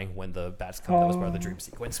flying when the bats come. That was part of the dream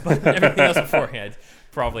sequence. But everything else beforehand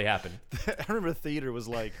probably happened. I remember the theater was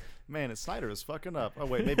like, man, Snyder is fucking up. Oh,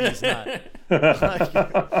 wait, maybe he's not.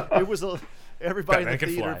 It was everybody Batman in the can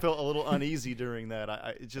theater fly. felt a little uneasy during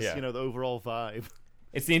that. Yeah. The overall vibe.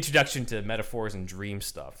 It's the introduction to metaphors and dream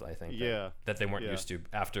stuff, I think. That they weren't Yeah. used to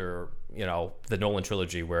after, the Nolan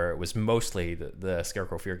trilogy, where it was mostly the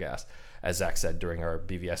Scarecrow fear gas, as Zach said during our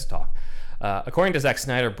BVS talk. According to Zack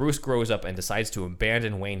Snyder, Bruce grows up and decides to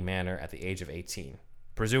abandon Wayne Manor at the age of 18,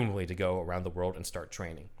 presumably to go around the world and start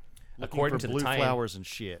training. According for to blue the tie-in, flowers and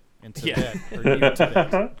shit in Yeah. Tibet. Or near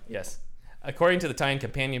Tibet. yes. According to the tie-in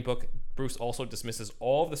companion book, Bruce also dismisses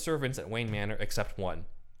all of the servants at Wayne Manor except one,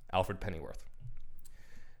 Alfred Pennyworth.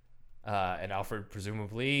 And Alfred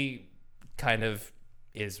presumably kind of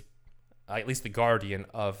is at least the guardian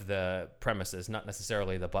of the premises, not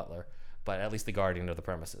necessarily the butler, but at least the guardian of the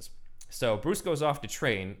premises. So Bruce goes off to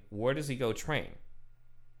train. Where does he go train?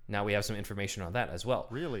 Now we have some information on that as well.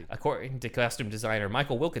 Really? According to costume designer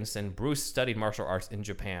Michael Wilkinson, Bruce studied martial arts in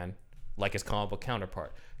Japan, like his comic book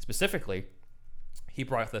counterpart. Specifically, he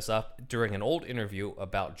brought this up during an old interview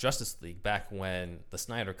about Justice League back when the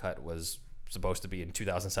Snyder Cut was supposed to be in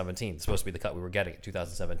 2017. It's supposed to be the cut we were getting in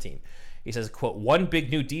 2017. He says, quote, "One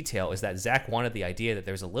big new detail is that Zach wanted the idea that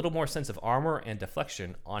there's a little more sense of armor and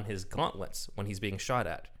deflection on his gauntlets when he's being shot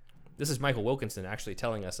at." This is Michael Wilkinson actually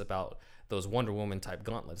telling us about those Wonder Woman type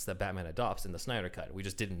gauntlets that Batman adopts in the Snyder Cut. We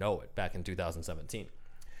just didn't know it back in 2017.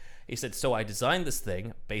 He said, "So I designed this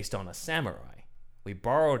thing based on a samurai. We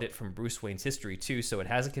borrowed it from Bruce Wayne's history too, so it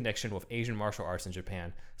has a connection with Asian martial arts in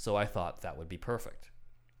Japan, so I thought that would be perfect."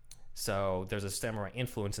 So there's a samurai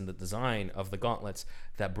influence in the design of the gauntlets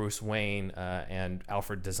that Bruce Wayne and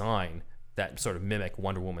Alfred design that sort of mimic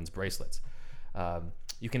Wonder Woman's bracelets.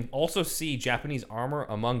 You can also see Japanese armor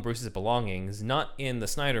among Bruce's belongings, not in the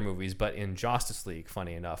Snyder movies, but in Justice League,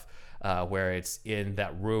 funny enough, where it's in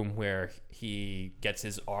that room where he gets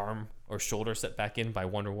his arm or shoulder set back in by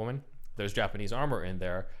Wonder Woman. There's Japanese armor in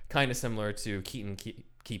there, kind of similar to Keaton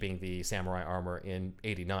keeping the samurai armor in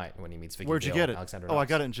 '89 when he meets Vicky Where'd you Vale get and it? Alexander Oh, I Knox.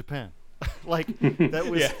 got it in Japan. Like, that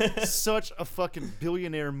was such a fucking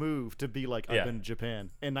billionaire move to be like, I've Yeah. been to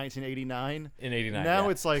Japan in 1989. In '89. Now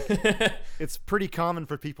yeah. it's like, it's pretty common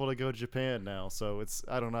for people to go to Japan now. So it's,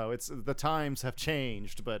 I don't know. It's, the times have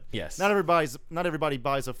changed, but Yes. not everybody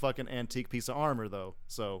buys a fucking antique piece of armor though.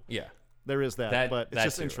 So Yeah. there is that, but it's that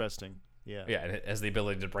just too. interesting. Yeah. Yeah, and it has the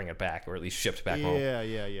ability to bring it back, or at least shipped back home.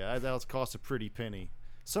 Yeah. That'll cost a pretty penny.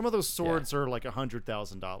 Some of those swords are like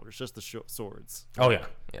 $100,000, just the swords. Oh yeah.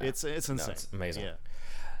 It's insane. it's amazing.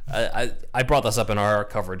 Yeah. I brought this up in our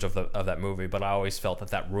coverage of that movie, but I always felt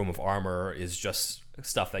that room of armor is just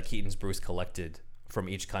stuff that Keaton's Bruce collected from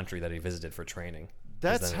each country that he visited for training. 'Cause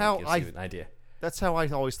That's then it how gives you an idea. That's how I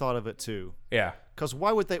always thought of it too. Yeah. Because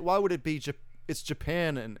why would it be it's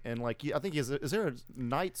Japan and like I think is there a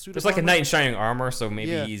knight suit? There's of like a armor? knight in shining armor, so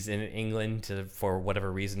maybe Yeah. he's in England for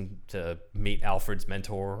whatever reason to meet Alfred's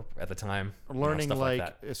mentor at the time. Learning stuff like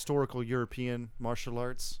that, historical European martial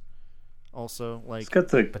arts. Also, like It's got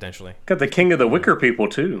the potentially. king of the Wicker people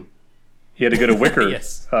too. He had to go to Wicker,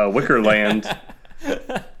 Yes. Wicker Land.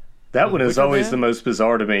 That one is Wicker always Man? the most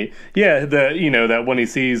bizarre to me. Yeah, that one he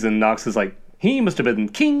sees and Knox is like, he must have been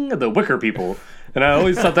king of the Wicker people. And I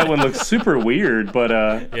always thought that one looked super weird, but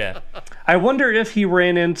Yeah. I wonder if he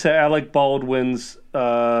ran into Alec Baldwin's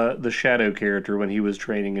the Shadow character when he was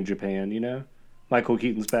training in Japan, Michael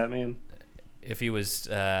Keaton's Batman. If he was,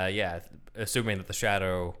 assuming that the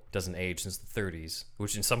Shadow doesn't age since the 30s,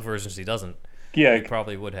 which in some versions he doesn't, Yeah, he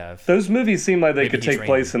probably would have. those movies seem like they Maybe could he take trained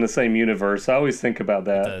place him. in the same universe. I always think about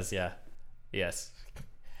that. Does, yeah. Yes.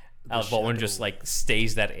 Alec Baldwin just like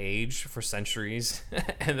stays that age for centuries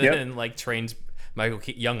and then like trains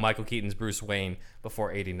young Michael Keaton's Bruce Wayne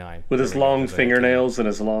before 89. With his There we go, long there's a fingernails and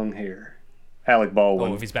his long hair. Alec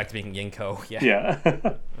Baldwin. Oh, if he's back to being Yinko, yeah.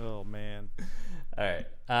 Yeah. oh man. All right.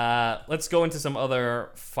 Let's go into some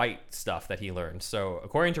other fight stuff that he learned. So,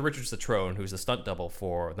 according to Richard Citrone, who's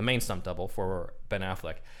the main stunt double for Ben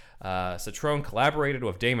Affleck, Citrone collaborated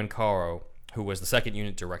with Damon Caro, who was the second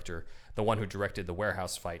unit director, the one who directed the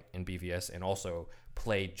warehouse fight in BVS and also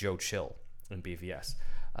played Joe Chill in BVS.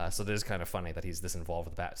 So this is kind of funny that he's this involved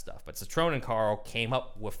with Bat stuff. But Citrone and Caro came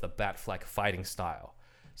up with the Batfleck fighting style.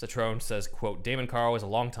 Citrone says, quote, Damon Caro is a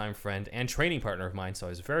longtime friend and training partner of mine, so I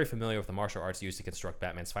was very familiar with the martial arts used to construct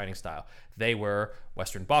Batman's fighting style. They were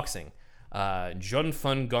Western boxing, Jun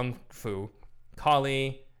Fun Gung Fu,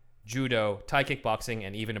 Kali, Judo, Thai kickboxing,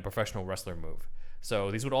 and even a professional wrestler move. So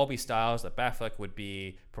these would all be styles that Batfleck would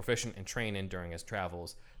be proficient and trained in during his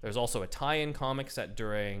travels. There's also a tie-in comic set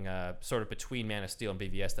during sort of between Man of Steel and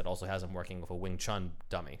BVS that also has him working with a Wing Chun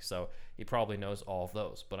dummy. So he probably knows all of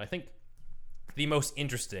those. But I think the most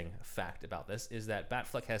interesting fact about this is that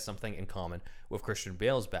Batfleck has something in common with Christian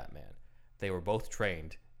Bale's Batman. They were both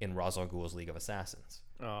trained in Ra's al Ghul's League of Assassins.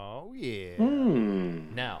 Oh yeah.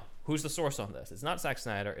 Now, who's the source on this? It's not Zack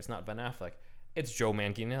Snyder. It's not Ben Affleck. It's Joe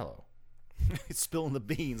Manganiello. He's spilling the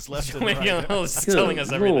beans left Joe and right. Manganiello is telling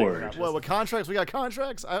us everything. Lord. about Well, with contracts, we got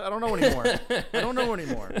contracts. I don't know anymore. I don't know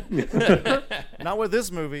anymore. Not with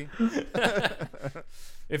this movie.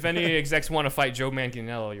 If any execs want to fight Joe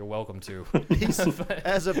Manganiello, you're welcome to. He's,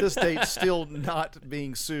 as of this date, still not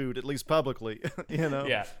being sued, at least publicly.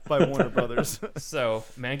 Yeah. By Warner Brothers. So,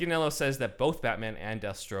 Manganiello says that both Batman and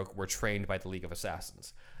Deathstroke were trained by the League of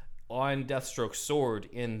Assassins. On Deathstroke's sword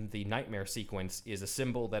in the Nightmare sequence is a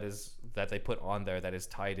symbol that they put on there that is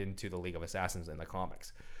tied into the League of Assassins in the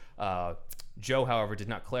comics. Joe, however, did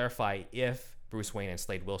not clarify if Bruce Wayne and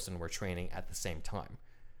Slade Wilson were training at the same time.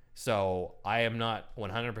 So I am not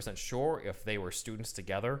 100% sure if they were students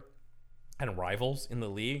together and rivals in the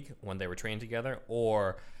League when they were trained together,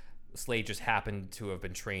 or Slade just happened to have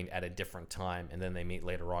been trained at a different time and then they meet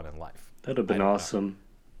later on in life. That'd have been I don't know. awesome.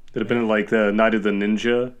 It'd have been like the Night of the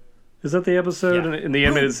Ninja. Is that the episode Yeah. in the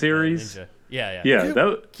animated series? Ninja. Yeah. Yeah,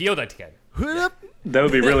 that Kyodaiten.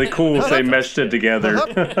 would be really cool if they meshed it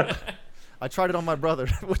together. I tried it on my brother,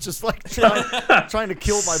 which is like trying to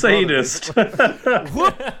kill my Sadist. brother.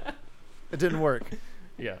 Whoop. It didn't work.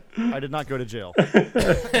 Yeah. I did not go to jail. Or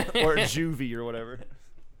juvie or whatever.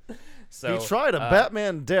 So He tried a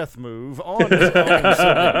Batman death move on his own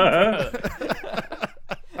sibling.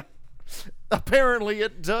 Apparently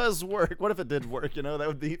it does work. What if it did work? That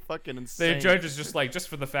would be fucking the insane. judge is just like, just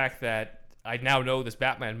for the fact that I now know this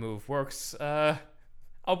Batman move works,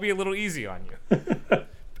 I'll be a little easy on you.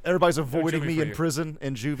 Everybody's avoiding juvie me for in you. prison,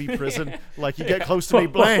 in juvie prison. Like, you get close to me,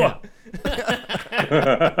 blam.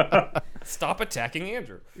 Stop attacking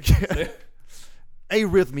Andrew.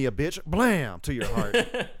 Arrhythmia, bitch. Blam to your heart.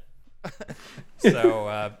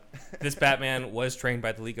 So this Batman was trained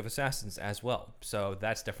by the League of Assassins as well. So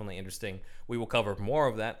that's definitely interesting. We will cover more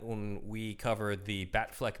of that when we cover the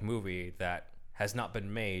Batfleck movie that has not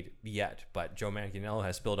been made yet. But Joe Manganiello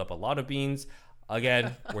has spilled up a lot of beans.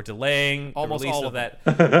 Again, we're delaying Almost the release all of of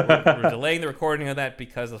that. We're delaying the recording of that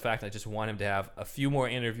because of the fact I just want him to have a few more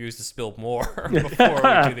interviews to spill more before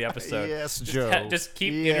we do the episode. Yes, Just Joe. just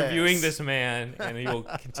keep Yes. interviewing this man, and he will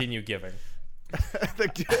continue giving.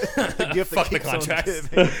 the gift Fuck the that keeps on contracts.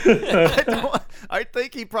 giving. I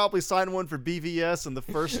think he probably signed one for BVS and the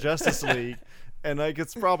first Justice League, and like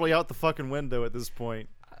it's probably out the fucking window at this point.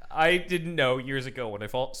 I didn't know years ago when I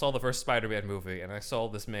saw the first Spider-Man movie and I saw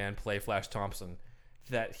this man play Flash Thompson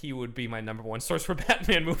that he would be my number one source for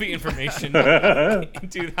Batman movie information in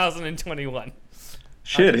 2021.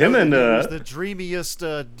 Shit, him and He was the dreamiest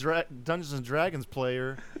Dungeons and Dragons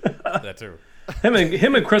player. That too. Him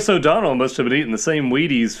and Chris O'Donnell must have been eating the same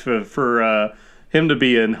Wheaties for him to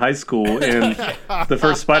be in high school in the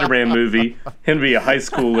first Spider-Man movie. Him to be a high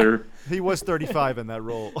schooler. He was 35 in that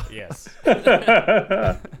role. Yes.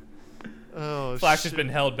 Oh, Flash has been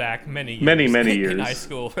held back many years. Many in years. high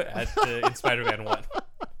school in Spider-Man 1.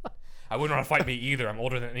 I wouldn't want to fight me either. I'm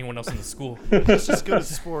older than anyone else in the school. He's just good at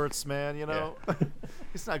sports, man, you know?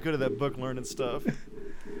 He's not good at that book learning stuff.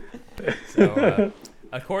 So,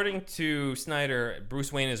 according to Snyder,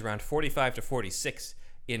 Bruce Wayne is around 45 to 46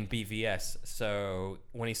 in BVS. So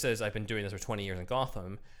when he says, I've been doing this for 20 years in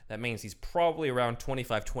Gotham, that means he's probably around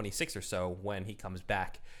 25, 26 or so when he comes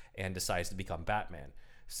back and decides to become Batman.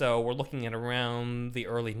 So we're looking at around the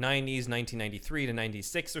early 90s, 1993 to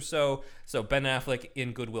 96 or so. So Ben Affleck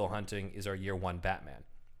in Good Will Hunting is our year one Batman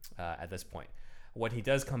at this point. When he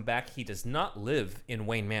does come back, he does not live in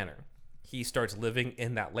Wayne Manor. He starts living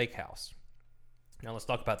in that lake house. Now let's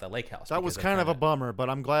talk about that lake house. That was kind of a bummer, but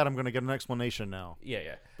I'm glad I'm going to get an explanation now.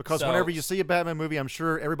 Yeah. Because whenever you see a Batman movie, I'm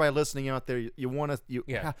sure everybody listening out there, you want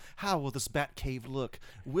to, how will this Batcave look?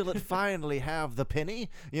 Will it finally have the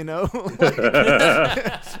penny? You know,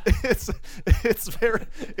 it's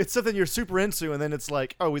something you're super into, and then it's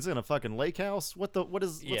like, oh, he's in a fucking lake house. What's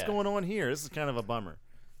going on here? This is kind of a bummer.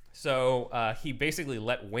 So he basically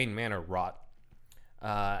let Wayne Manor rot,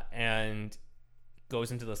 and goes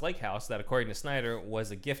into this lake house that, according to Snyder,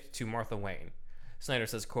 was a gift to Martha Wayne. Snyder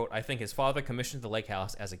says, quote, I think his father commissioned the lake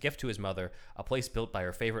house as a gift to his mother, a place built by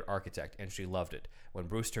her favorite architect, and she loved it. When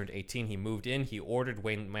Bruce turned 18, he moved in. He ordered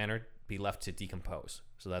Wayne Manor be left to decompose.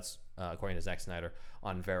 So that's, according to Zack Snyder,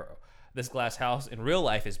 on Vero. This glass house in real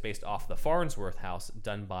life is based off the Farnsworth house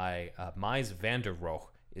done by Mies van der Rohe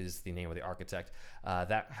is the name of the architect.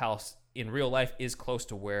 That house in real life is close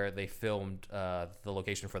to where they filmed the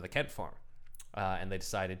location for the Kent farm. And they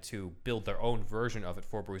decided to build their own version of it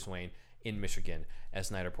for Bruce Wayne in Michigan, as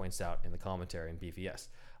Snyder points out in the commentary in BVS.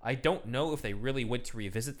 I don't know if they really went to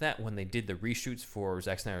revisit that when they did the reshoots for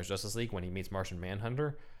Zack Snyder's Justice League when he meets Martian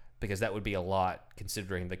Manhunter, because that would be a lot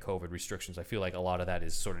considering the COVID restrictions. I feel like a lot of that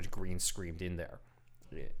is sort of green screened in there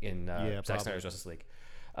in Zack Snyder's Justice League.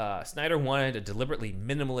 Snyder wanted a deliberately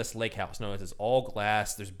minimalist lake house. Notice it's all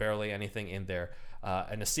glass, there's barely anything in there,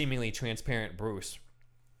 and a seemingly transparent Bruce,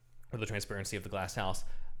 or the transparency of the glass house,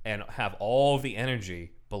 and have all the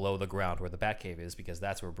energy below the ground where the Batcave is, because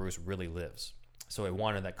that's where Bruce really lives. So he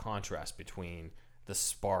wanted that contrast between the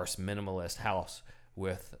sparse, minimalist house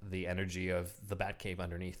with the energy of the Batcave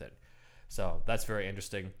underneath it. So that's very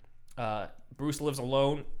interesting. Bruce lives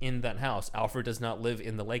alone in that house. Alfred does not live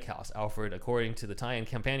in the lake house. Alfred, according to the tie-in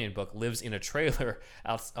companion book, lives in a trailer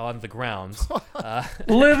out on the grounds.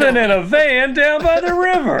 Living in a van down by the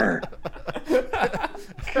river.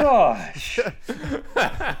 Gosh.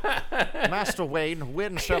 Master Wayne,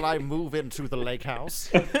 when shall I move into the lake house?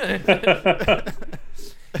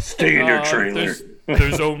 Stay in your trailer.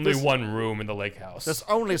 There's only one room in the lake house. There's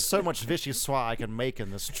only so much vichyssoise I can make in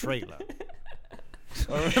this trailer.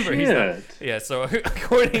 Remember, he's not, so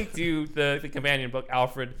according to the companion book,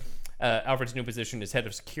 Alfred's new position is head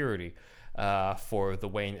of security for the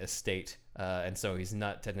Wayne estate, and so he's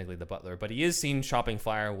not technically the butler, but he is seen shopping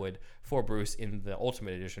firewood for Bruce in the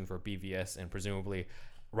Ultimate Edition for BVS, and presumably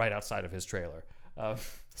right outside of his trailer.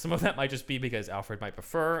 Some of that might just be because Alfred might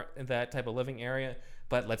prefer that type of living area,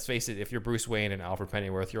 but let's face it, if you're Bruce Wayne and Alfred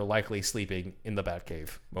Pennyworth, you're likely sleeping in the Batcave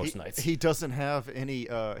most nights. He doesn't have any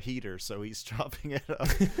heater, so he's chopping it up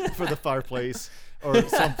for the fireplace or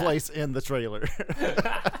someplace in the trailer.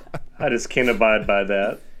 I just can't abide by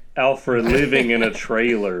that. Alfred living in a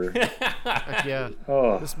trailer. Yeah.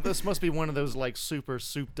 Oh. This must be one of those like super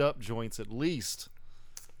souped up joints at least.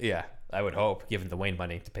 Yeah, I would hope, given the Wayne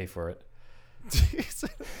money to pay for it.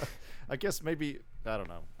 I guess maybe, I don't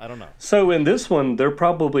know. So in this one, there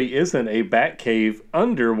probably isn't a Batcave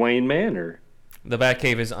under Wayne Manor. The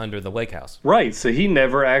Batcave is under the lake house. Right, so he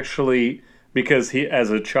never actually, because he,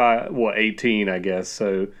 as a child, 18, I guess,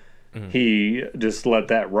 so he just let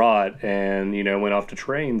that rot and, went off to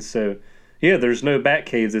train. So, yeah, there's no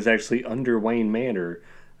Batcaves that's actually under Wayne Manor.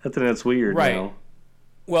 I think that's weird now.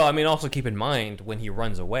 Well, I mean, also keep in mind, when he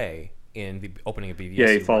runs away in the opening of BVS,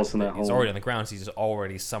 he falls in that hole. He's already on the ground, so he's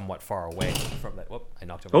already somewhat far away from that. Whoop, I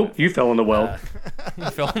knocked over. Oh, you fell in the well. He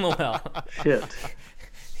fell in the well. Shit.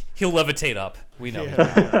 He'll levitate up. We know.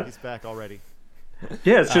 Yeah, he's back already.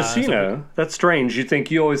 Yeah, it's just, that's strange.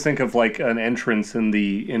 You always think of like an entrance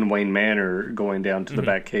in Wayne Manor going down to the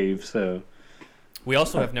Batcave, so. We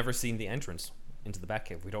also have never seen the entrance into the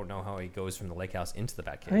Batcave. We don't know how he goes from the lake house into the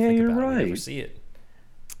Batcave. Yeah, you're right. We never see it.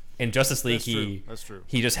 In Justice League, That's true.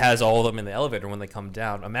 he just has all of them in the elevator when they come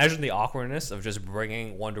down. Imagine the awkwardness of just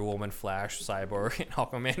bringing Wonder Woman, Flash, Cyborg, and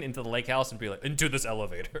Aquaman into the lake house and be like, into this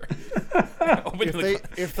elevator.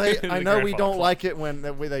 If they, I know we don't like it when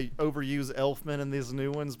they overuse Elfman in these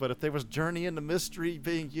new ones, but if there was Journey into Mystery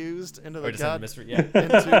being used into the mystery, yeah.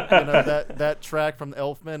 into that track from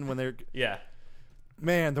Elfman when they're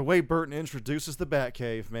man, the way Burton introduces the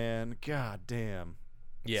Batcave, man, god damn,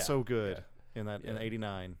 so good in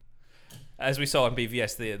 '89. As we saw in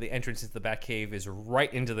BVS, the entrance into the Batcave is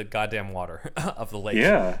right into the goddamn water of the lake.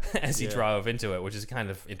 As he drove into it, which is kind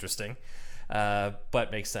of interesting, but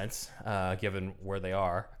makes sense given where they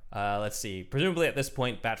are. Let's see. Presumably at this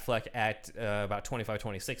point, Batfleck at about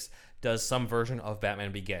 25-26 does some version of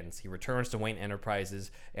Batman Begins. He returns to Wayne Enterprises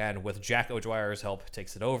and with Jack O'Dwyer's help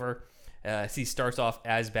takes it over. He starts off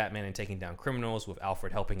as Batman and taking down criminals with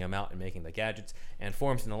Alfred helping him out and making the gadgets, and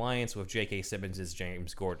forms an alliance with J.K. Simmons'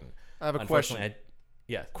 James Gordon. I have a question.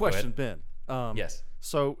 Question, Ben. Yes.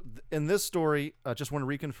 So in this story, I just want to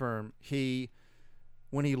reconfirm,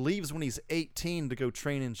 when he leaves when he's 18 to go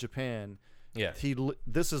train in Japan,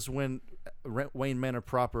 this is when Wayne Manor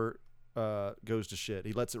proper goes to shit.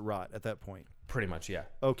 He lets it rot at that point. Pretty much, yeah.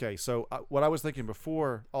 Okay, so what I was thinking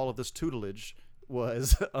before all of this tutelage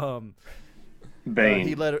was Bane.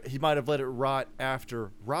 He might have let it rot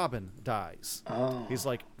after Robin dies. Oh. He's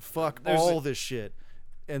like, fuck all this shit.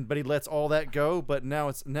 But he lets all that go, but now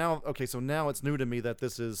it's new to me that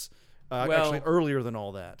this is actually earlier than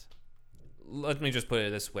all that. Let me just put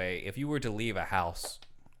it this way. If you were to leave a house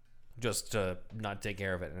just to not take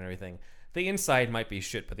care of it and everything, the inside might be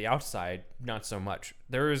shit, but the outside, not so much.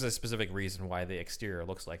 There is a specific reason why the exterior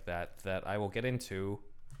looks like that I will get into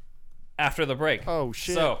after the break. Oh,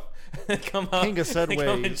 shit. So, come King of Segways.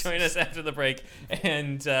 Come and join us after the break,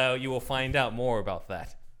 and you will find out more about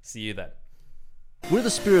that. See you then. We're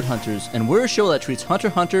the Spirit Hunters, and we're a show that treats Hunter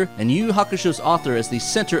x Hunter and Yu Yu Hakusho's author as the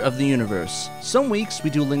center of the universe. Some weeks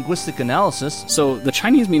we do linguistic analysis. So the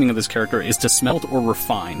Chinese meaning of this character is to smelt or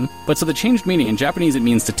refine, but so the changed meaning in Japanese it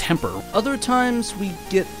means to temper. Other times we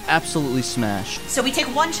get absolutely smashed. So we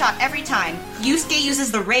take one shot every time. Yusuke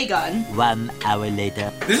uses the ray gun. 1 hour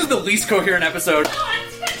later. This is the least coherent episode.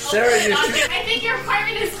 Sarah, I think your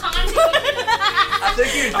apartment is haunted. I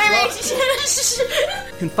think you're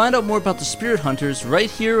You can find out more about the Spirit Hunters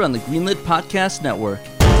right here on the Greenlit Podcast Network.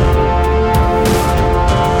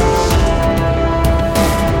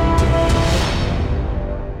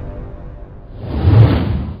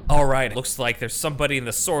 All right, looks like there's somebody in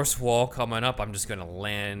the source wall coming up. I'm just gonna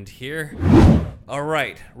land here. All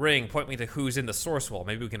right, Ring, point me to who's in the source wall.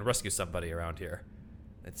 Maybe we can rescue somebody around here.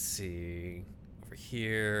 Let's see. Over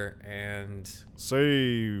here, and...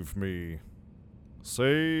 Save me.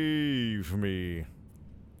 Save me.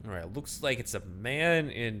 All right, looks like it's a man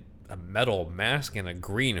in a metal mask and a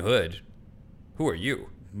green hood. Who are you?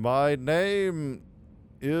 My name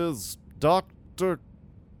is Dr.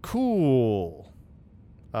 Cool.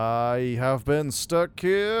 I have been stuck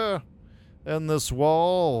here in this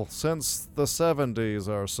wall since the 70s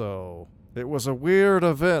or so. It was a weird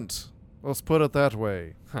event. Let's put it that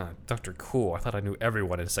way. Huh, Dr. Cool. I thought I knew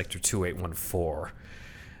everyone in Sector 2814.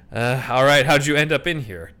 All right, how'd you end up in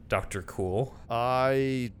here, Dr. Cool?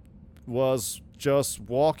 I was just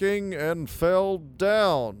walking and fell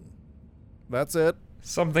down. That's it.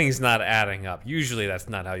 Something's not adding up. Usually that's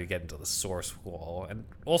not how you get into the source wall. And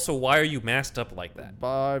also, why are you masked up like that?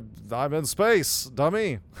 I'm in space,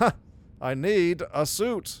 dummy. I need a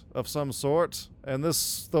suit of some sort, and the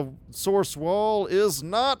source wall is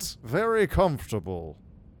not very comfortable.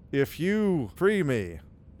 If you free me,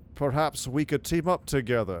 perhaps we could team up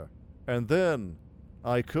together, and then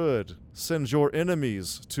I could send your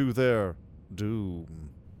enemies to their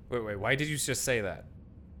doom. Wait, why did you just say that?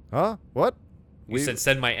 Huh? What? You said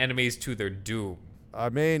send my enemies to their doom. I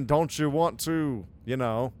mean, don't you want to,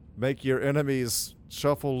 make your enemies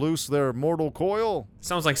shuffle loose their mortal coil?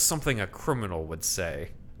 Sounds like something a criminal would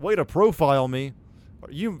say. Way to profile me.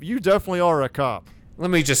 You definitely are a cop. Let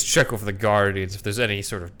me just check with the Guardians if there's any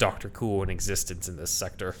sort of Dr. Cool in existence in this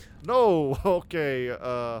sector. No, okay,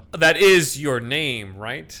 That is your name,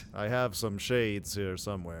 right? I have some shades here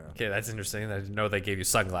somewhere. Okay, that's interesting. I didn't know they gave you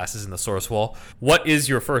sunglasses in the source wall. What is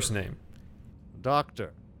your first name?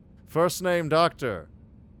 Doctor. First name, Doctor.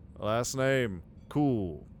 Last name,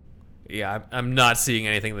 Cool. Yeah, I'm not seeing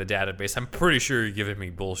anything in the database. I'm pretty sure you're giving me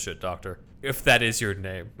bullshit, Doctor. If that is your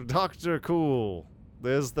name. Dr. Cool.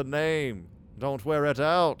 There's the name. Don't wear it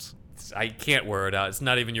out. I can't wear it out. It's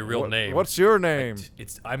not even your real name. What's your name?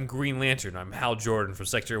 I'm Green Lantern. I'm Hal Jordan from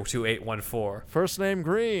Sector 2814. First name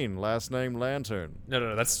Green, last name Lantern.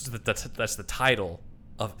 No, that's the title.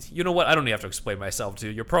 you know what? I don't even have to explain myself to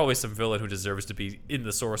you. You're probably some villain who deserves to be in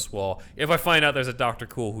the source wall. If I find out there's a Dr.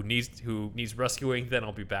 Cool who needs rescuing, then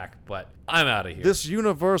I'll be back. But I'm out of here. This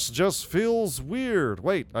universe just feels weird.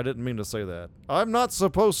 Wait, I didn't mean to say that. I'm not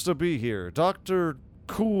supposed to be here. Dr.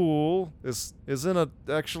 Cool is in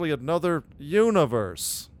actually another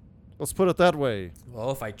universe. Let's put it that way.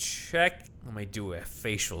 Well, if I check, I might do a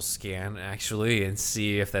facial scan, actually, and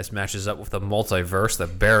see if this matches up with the multiverse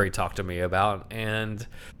that Barry talked to me about. And,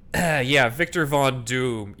 yeah, Victor Von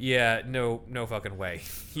Doom. Yeah, no fucking way.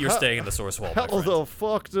 You're staying in the source wall, my How friend. the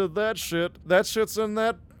fuck did that shit's in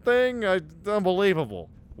that thing? Unbelievable.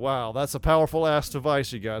 Wow, that's a powerful-ass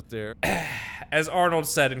device you got there. As Arnold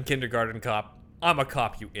said in Kindergarten Cop, I'm a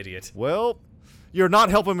cop, you idiot. Well, you're not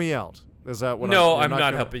helping me out. Is that what No, you're I'm not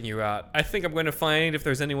gonna- helping you out. I think I'm going to find if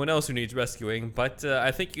there's anyone else who needs rescuing, but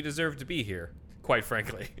I think you deserve to be here, quite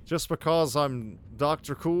frankly. Just because I'm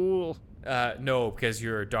Dr. Cool? No, because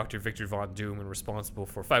you're Dr. Victor Von Doom and responsible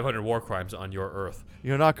for 500 war crimes on your Earth.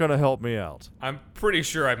 You're not gonna help me out. I'm pretty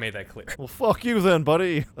sure I made that clear. Well, fuck you then,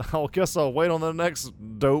 buddy. I guess I'll wait on the next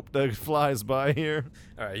dope that flies by here.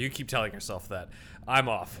 Alright, you keep telling yourself that. I'm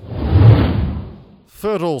off.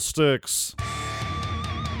 Fiddlesticks.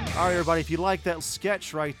 All right, everybody, if you like that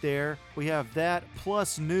sketch right there, we have that,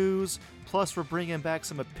 plus news, plus we're bringing back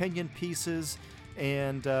some opinion pieces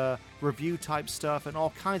and review type stuff and all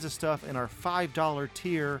kinds of stuff in our $5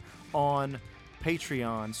 tier on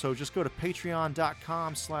Patreon. So just go to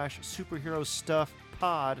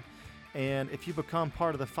patreon.com/superherostuffpod, and if you become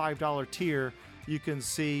part of the $5 tier, you can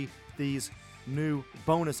see these new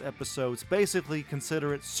bonus episodes. Basically,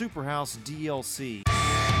 consider it Superhouse DLC.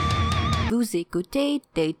 Vous écoutez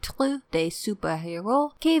des trucs des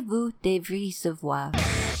super-héros que vous devriez savoir.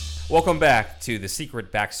 Welcome back to the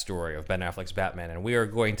secret backstory of Ben Affleck's Batman, and we are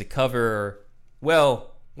going to cover,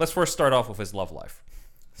 well, let's first start off with his love life.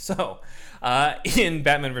 So, in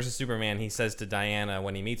Batman vs. Superman, he says to Diana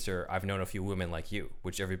when he meets her, "I've known a few women like you,"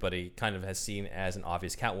 which everybody kind of has seen as an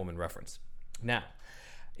obvious Catwoman reference. Now,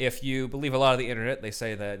 if you believe a lot of the internet, they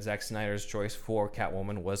say that Zack Snyder's choice for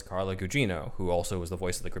Catwoman was Carla Gugino, who also was the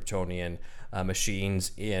voice of the Kryptonian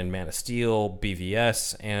machines in Man of Steel,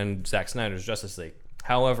 BVS, and Zack Snyder's Justice League.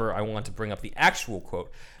 However, I want to bring up the actual quote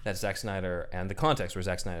that Zack Snyder, and the context where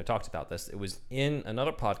Zack Snyder talked about this. It was in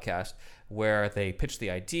another podcast where they pitched the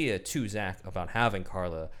idea to Zack about having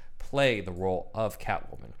Carla play the role of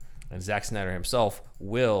Catwoman. And Zack Snyder himself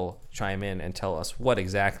will chime in and tell us what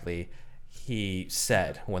exactly he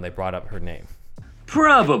said when they brought up her name.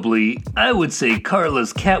 Probably, I would say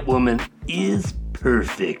Carla's Catwoman is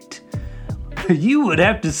perfect. You would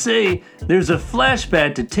have to say there's a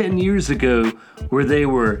flashback to 10 years ago where they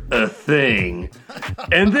were a thing.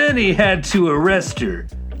 And then he had to arrest her.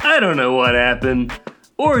 I don't know what happened.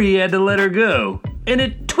 Or he had to let her go. And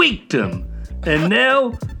it tweaked him. And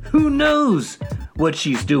now, who knows what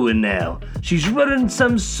she's doing now? She's running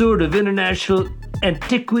some sort of international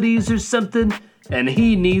antiquities or something, and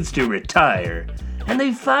he needs to retire. And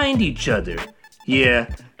they find each other.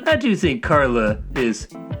 Yeah, I do think Carla is,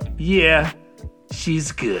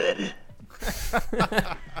 she's good.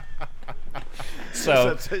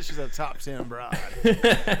 So she's a top 10 bride.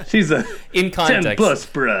 She's a in context, 10 plus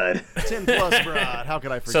bride. 10 plus bride. How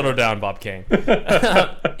could I forget? Settle down, Bob Kane.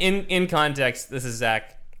 In context, this is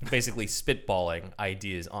Zack basically spitballing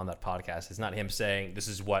ideas on that podcast. It's not him saying this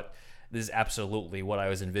is absolutely what I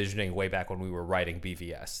was envisioning way back when we were writing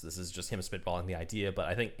BVS. This is just him spitballing the idea, but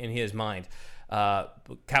I think in his mind,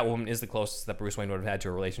 Catwoman is the closest that Bruce Wayne would have had to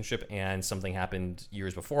a relationship, and something happened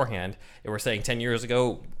years beforehand. If we're saying 10 years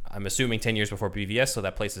ago, I'm assuming 10 years before BVS, so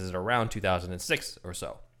that places it around 2006 or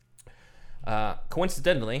so.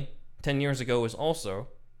 Coincidentally, 10 years ago is also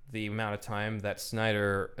the amount of time that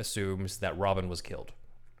Snyder assumes that Robin was killed.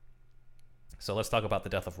 So let's talk about the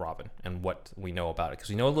death of Robin and what we know about it,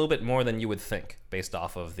 because we know a little bit more than you would think based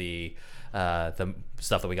off of the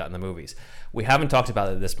stuff that we got in the movies. We haven't talked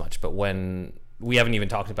about it this much, but we haven't even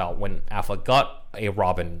talked about when Affleck got a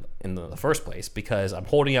Robin in the first place, because I'm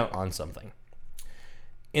holding out on something.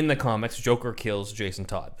 In the comics, Joker kills Jason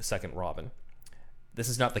Todd, the second Robin. This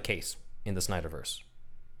is not the case in the Snyderverse.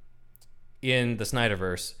 In the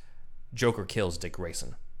Snyderverse, Joker kills Dick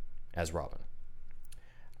Grayson as Robin.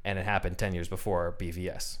 And it happened 10 years before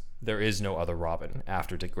BVS. There is no other Robin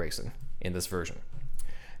after Dick Grayson in this version.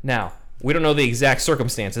 Now, We don't know the exact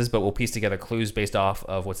circumstances, but we'll piece together clues based off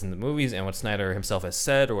of what's in the movies and what Snyder himself has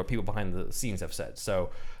said or what people behind the scenes have said.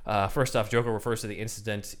 So, first off, Joker refers to the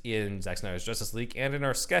incident in Zack Snyder's Justice League and in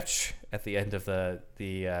our sketch at the end of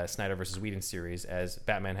the Snyder versus Whedon series as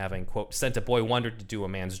Batman having, quote, sent a boy wonder to do a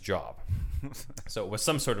man's job. So it was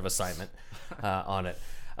some sort of assignment on it.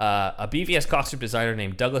 A BVS costume designer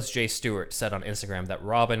named Douglas J. Stewart said on Instagram that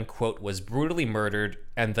Robin, quote, was brutally murdered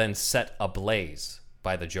and then set ablaze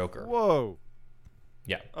by the Joker. Whoa.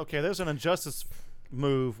 Yeah. Okay, there's an Injustice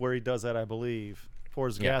move where he does that, I believe.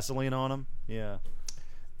 Pours gasoline on him. Yeah.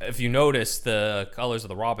 If you notice, the colors of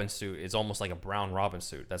the Robin suit is almost like a brown Robin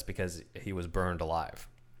suit. That's because he was burned alive.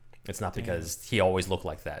 It's not because he always looked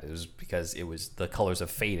like that. It was because the colors have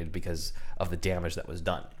faded because of the damage that was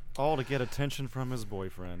done. All to get attention from his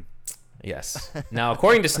boyfriend. Yes. Now,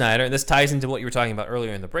 according to Snyder, and this ties into what you were talking about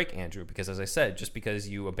earlier in the break, Andrew, because as I said, just because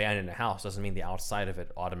you abandon a house doesn't mean the outside of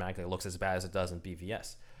it automatically looks as bad as it does in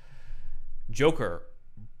BVS. Joker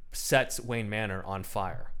sets Wayne Manor on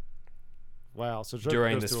fire. Wow, so Joker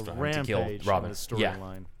during goes this to a time to kill rampage Robin. in this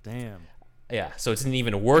storyline. Damn. Yeah, so it's in an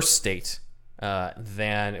even worse state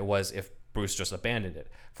than it was if Bruce just abandoned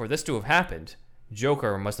it. For this to have happened,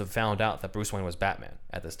 Joker must have found out that Bruce Wayne was Batman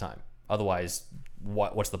at this time. Otherwise,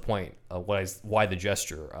 what's the point? Why the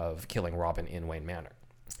gesture of killing Robin in Wayne Manor?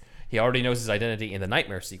 He already knows his identity in the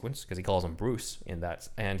Nightmare sequence because he calls him Bruce in that,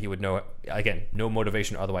 and he would know, again, no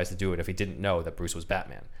motivation otherwise to do it if he didn't know that Bruce was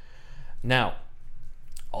Batman. Now,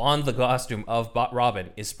 on the costume of Robin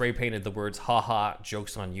is spray painted the words, "Ha-ha,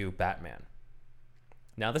 joke's on you, Batman."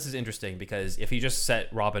 Now, this is interesting because if he just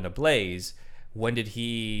set Robin ablaze, when did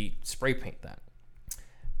he spray paint that?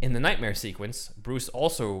 In the Nightmare sequence, Bruce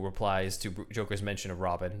also replies to Joker's mention of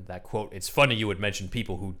Robin that, quote, "It's funny you would mention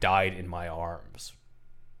people who died in my arms,"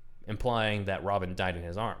 implying that Robin died in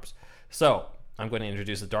his arms. So, I'm going to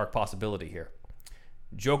introduce a dark possibility here.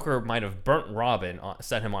 Joker might have burnt Robin,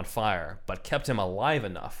 set him on fire, but kept him alive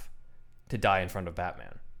enough to die in front of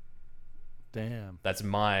Batman. Damn. That's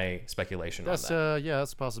my speculation on that. Yeah,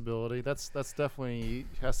 that's a possibility. That's definitely, he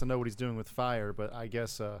has to know what he's doing with fire, but I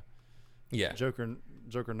guess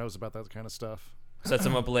Joker knows about that kind of stuff. Sets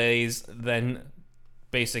him ablaze, then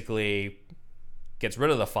basically gets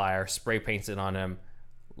rid of the fire, spray paints it on him,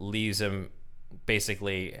 leaves him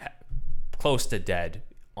basically close to dead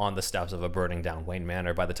on the steps of a burning down Wayne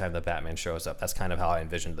Manor by the time the Batman shows up. That's kind of how I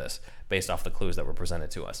envisioned this, based off the clues that were presented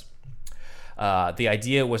to us. The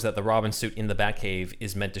idea was that the Robin suit in the Batcave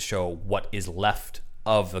is meant to show what is left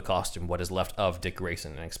of the costume, what is left of Dick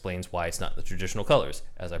Grayson, and explains why it's not the traditional colors,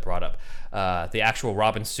 as I brought up. The actual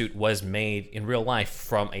Robin suit was made in real life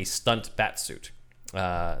from a stunt bat suit.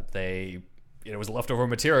 It was leftover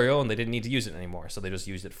material, and they didn't need to use it anymore, so they just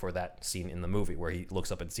used it for that scene in the movie where he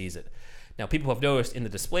looks up and sees it. Now, people have noticed in the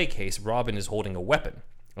display case, Robin is holding a weapon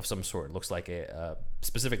of some sort. It looks like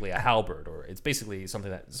specifically a halberd, or it's basically something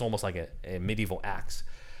that's almost like a medieval axe.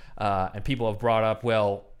 And people have brought up,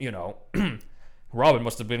 well, Robin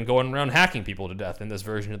must have been going around hacking people to death in this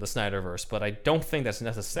version of the Snyderverse, but I don't think that's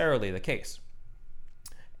necessarily the case.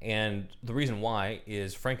 And the reason why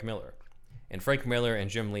is Frank Miller. In Frank Miller and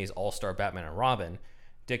Jim Lee's All-Star Batman and Robin,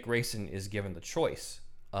 Dick Grayson is given the choice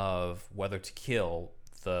of whether to kill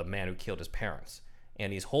the man who killed his parents.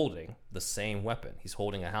 And he's holding the same weapon. He's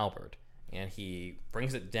holding a halberd. And he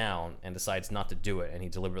brings it down and decides not to do it, and he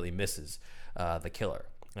deliberately misses the killer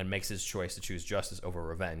and makes his choice to choose justice over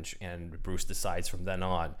revenge. And Bruce decides from then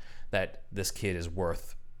on that this kid is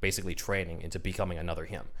worth basically training into becoming another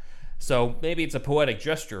him. So maybe it's a poetic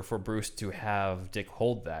gesture for Bruce to have Dick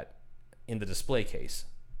hold that in the display case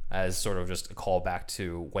as sort of just a callback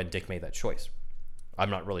to when Dick made that choice. I'm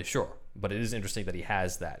not really sure, but it is interesting that he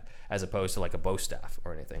has that as opposed to like a bow staff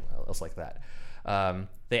or anything else like that.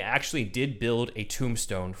 They actually did build a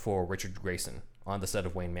tombstone for Richard Grayson on the set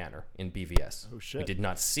of Wayne Manor in BVS. Oh, shit. We did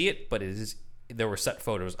not see it, but there were set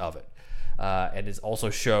photos of it. And it's also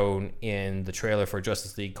shown in the trailer for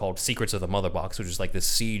Justice League called Secrets of the Mother Box, which is like this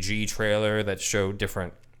CG trailer that showed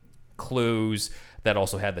different clues that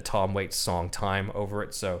also had the Tom Waits song Time over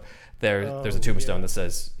it. So there's a tombstone that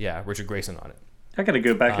says, Richard Grayson on it. I gotta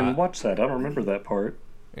go back and watch that. I don't remember that part.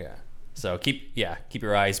 Yeah. So keep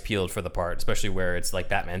your eyes peeled for the part, especially where it's like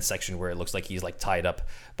Batman's section where it looks like he's like tied up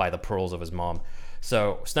by the pearls of his mom.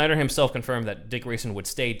 So Snyder himself confirmed that Dick Grayson would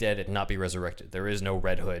stay dead and not be resurrected. There is no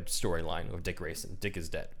Red Hood storyline of Dick Grayson. Dick is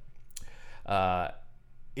dead.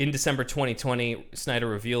 In December 2020, Snyder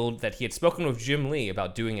revealed that he had spoken with Jim Lee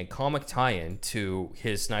about doing a comic tie-in to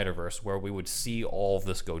his Snyderverse where we would see all of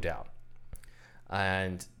this go down.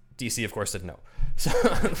 And DC, of course, said no. So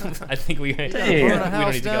I think we Burn a don't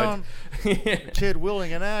house need to down. go. Kid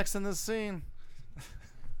wielding an axe in this scene.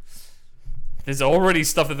 There's already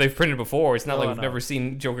stuff that they've printed before. It's not like Oh, we've no. never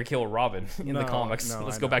seen Joker kill Robin in the comics. no,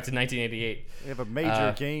 Let's I go know. back to 1988. They have a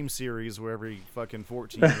major game series where every fucking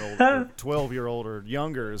 14-year-old, or 12-year-old, or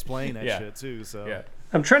younger is playing that Yeah. shit too. So Yeah.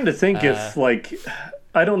 I'm trying to think if, like,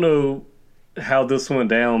 I don't know how this went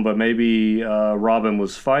down, but maybe Robin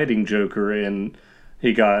was fighting Joker and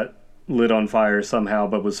he got lit on fire somehow,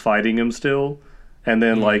 but was fighting him still. And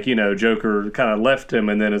then, like, you know, Joker kind of left him,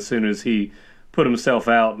 and then as soon as he put himself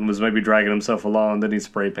out and was maybe dragging himself along, then he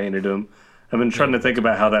spray painted him. I've been trying to think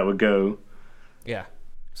about how that would go. Yeah,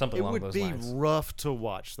 something it along would those be lines. rough to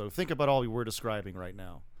watch, though. Think about all we're describing right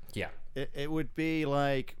now. Yeah. It would be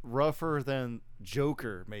like rougher than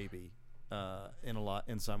Joker, maybe,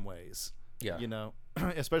 in some ways. Yeah. You know,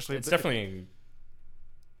 especially It's definitely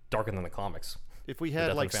darker than the comics. if we the had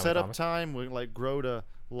Death like of the Family setup comics. time, we like grow to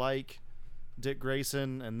like Dick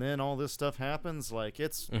Grayson, and then all this stuff happens. Like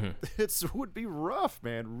it's would be rough,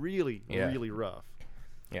 man. Really, Yeah. really rough.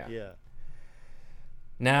 Yeah. Yeah.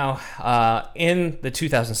 Now, in the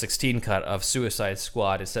 2016 cut of Suicide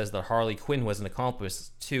Squad, it says that Harley Quinn was an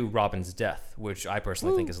accomplice to Robin's death, which I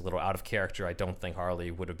personally think is a little out of character. I don't think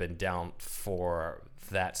Harley would have been down for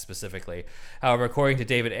that specifically. However, according to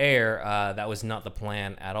David Ayer, that was not the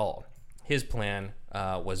plan at all. His plan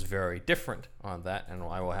was very different on that, and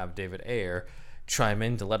I will have David Ayer chime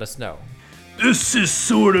in to let us know. This is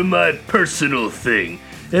sort of my personal thing,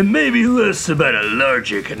 and maybe less about a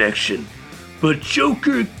larger connection. But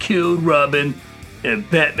Joker killed Robin, and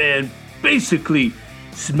Batman basically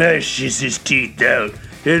smashes his teeth out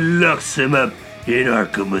and locks him up in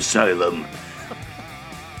Arkham Asylum.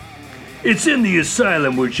 It's in the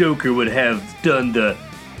asylum where Joker would have done the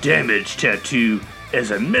damage tattoo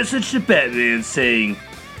as a message to Batman saying,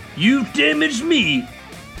 "You've damaged me.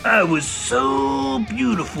 I was so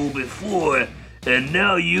beautiful before, and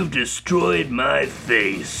now you've destroyed my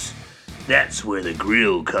face." That's where the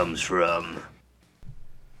grill comes from.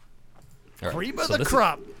 All right, Cream of so the this is-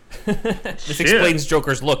 crop. This explains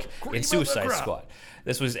Joker's look Cream in of the Suicide crop. Squad.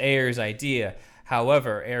 This was Ayer's idea.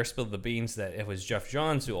 However, Ayer spilled the beans that it was Jeff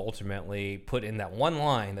Johns who ultimately put in that one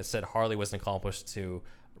line that said Harley was an accomplice to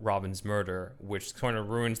Robin's murder, which kind of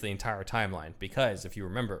ruins the entire timeline. Because, if you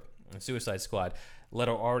remember, in Suicide Squad,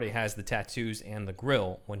 Leto already has the tattoos and the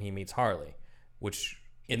grill when he meets Harley. Which,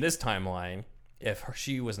 in this timeline, if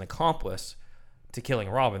she was an accomplice to killing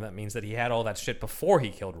Robin, that means that he had all that shit before he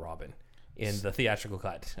killed Robin. In the theatrical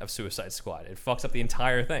cut of Suicide Squad, it fucks up the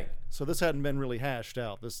entire thing. So this hadn't been really hashed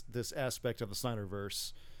out. This aspect of the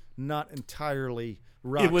Snyderverse, not entirely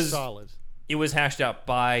rock solid. It was hashed out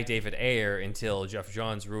by David Ayer until Jeff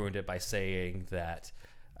Johns ruined it by saying that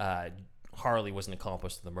Harley was an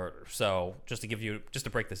accomplice to the murder. So just to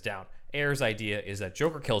break this down, Ayer's idea is that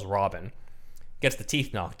Joker kills Robin, gets the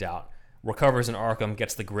teeth knocked out, recovers in Arkham,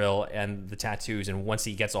 gets the grill and the tattoos, and once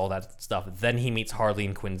he gets all that stuff, then he meets Harley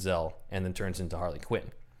and Quinzel, and then turns into Harley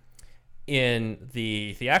Quinn. In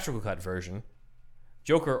the theatrical cut version,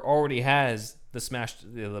 Joker already has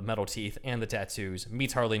the metal teeth and the tattoos,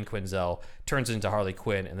 meets Harley and Quinzel, turns into Harley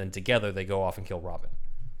Quinn, and then together they go off and kill Robin.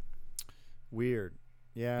 Weird.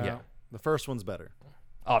 Yeah. The first one's better.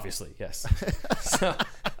 Obviously, yes. So,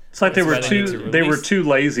 it's like they were too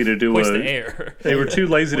lazy to do they were too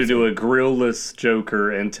lazy to do a grillless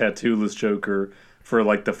Joker and tattooless Joker for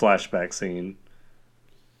like the flashback scene.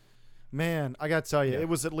 Man, I gotta tell you, it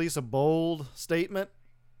was at least a bold statement.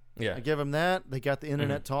 Yeah, I give them that. They got the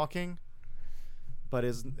internet talking, but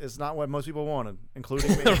it's not what most people wanted,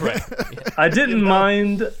 including me. Right. I didn't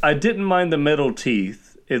mind the metal teeth.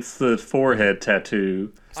 It's the forehead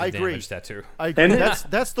tattoo. I agree. Tattoo. I agree. And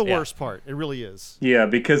that's the worst part. It really is. Yeah,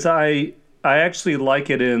 because I actually like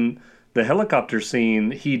it in the helicopter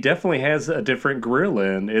scene. He definitely has a different grill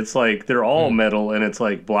in. It's like they're all metal and it's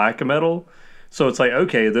like black metal. So it's like,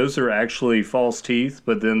 okay, those are actually false teeth,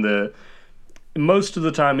 but then most of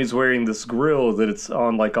the time he's wearing this grill that it's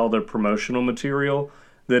on like all the promotional material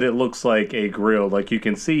that it looks like a grill. Like you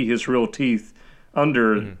can see his real teeth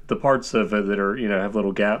under the parts of it that are, have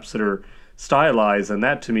little gaps that are stylized, and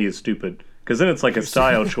that to me is stupid because then it's like a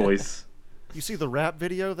style choice. You see the rap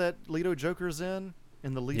video that Leto Joker's in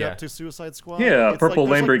the lead up to Suicide Squad? Yeah, it's purple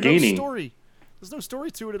like, there's Lamborghini. Like no story. There's no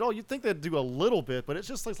story to it at all. You'd think they'd do a little bit, but it's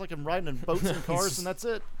just like him riding in boats and cars, and that's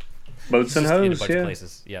it. Boats and in a hoes, bunch of yeah.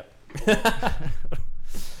 places. Yep.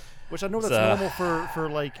 Which I know that's normal for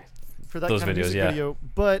that those kind of videos, music video,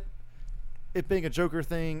 but it being a Joker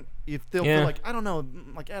thing, you still feel like, I don't know,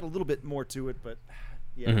 like add a little bit more to it, but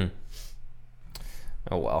yeah.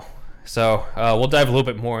 Oh well. So we'll dive a little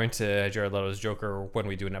bit more into Jared Leto's Joker when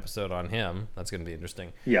we do an episode on him. That's going to be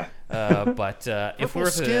interesting. Yeah. But if we're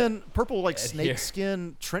purple like snake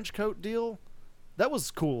skin trench coat deal, that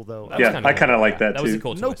was cool though. I kind of like that too. That was a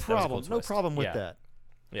cool no twist. problem. No problem with that.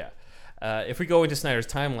 Yeah. If we go into Snyder's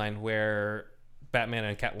timeline, where Batman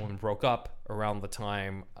and Catwoman broke up around the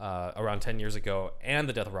time, around 10 years ago, and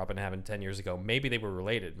the death of Robin happened 10 years ago, maybe they were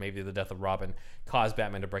related. Maybe the death of Robin caused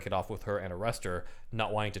Batman to break it off with her and arrest her,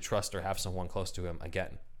 not wanting to trust or have someone close to him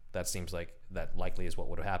again. That seems like that likely is what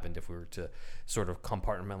would have happened if we were to sort of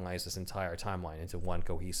compartmentalize this entire timeline into one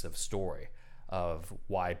cohesive story of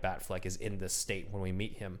why Batfleck is in this state when we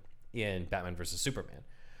meet him in Batman vs. Superman.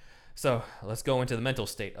 So let's go into the mental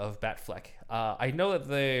state of Batfleck. I know that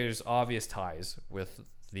there's obvious ties with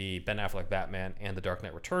the Ben Affleck Batman and the Dark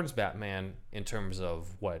Knight Returns Batman in terms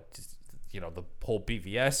of what, the whole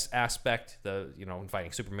BVS aspect,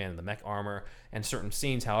 fighting Superman in the mech armor and certain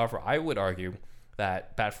scenes. However, I would argue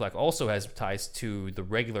that Batfleck also has ties to the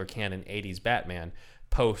regular canon 80s Batman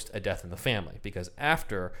post A Death in the Family, because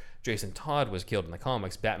after Jason Todd was killed in the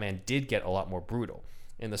comics, Batman did get a lot more brutal.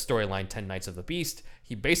 In the storyline 10 Nights of the Beast,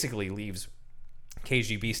 he basically leaves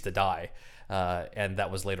KG Beast to die, and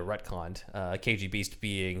that was later retconned. KG Beast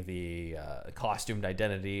being the costumed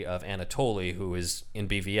identity of Anatoly, who is in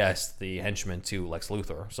BVS the henchman to Lex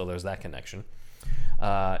Luthor, so there's that connection.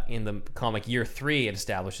 In the comic Year 3, it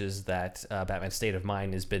establishes that Batman's state of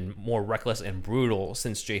mind has been more reckless and brutal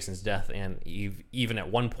since Jason's death, and even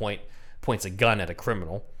at one point points a gun at a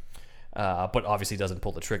criminal, but obviously doesn't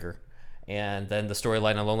pull the trigger. And then the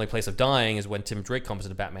storyline A Lonely Place of Dying is when Tim Drake comes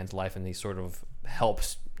into Batman's life and he sort of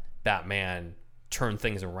helps Batman turn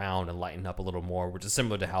things around and lighten up a little more, which is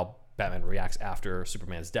similar to how Batman reacts after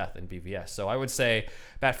Superman's death in BVS. So I would say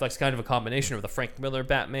Batfleck's kind of a combination of the Frank Miller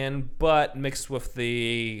Batman, but mixed with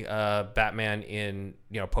the Batman in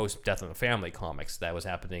post Death in the Family comics that was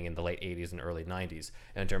happening in the late 80s and early 90s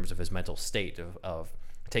in terms of his mental state of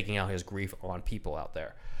taking out his grief on people out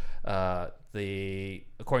there.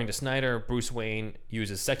 According to Snyder, Bruce Wayne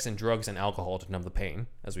uses sex and drugs and alcohol to numb the pain,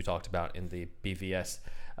 as we talked about in the BVS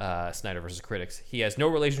Snyder versus Critics. He has no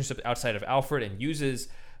relationships outside of Alfred and uses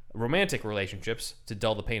romantic relationships to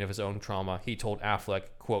dull the pain of his own trauma. He told Affleck,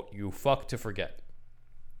 quote, "You fuck to forget."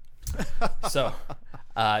 So,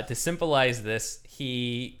 to symbolize this,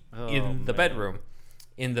 in the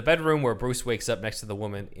bedroom where Bruce wakes up next to the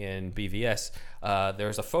woman in BVS,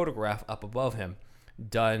 there's a photograph up above him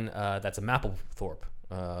done that's a Mapplethorpe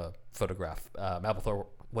photograph. Mapplethorpe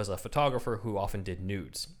was a photographer who often did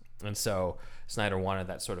nudes, and so Snyder wanted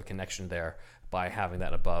that sort of connection there by having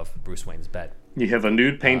that above Bruce Wayne's bed. You have a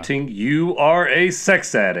nude painting, you are a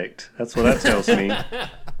sex addict. That's what that tells me.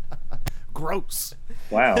 Gross.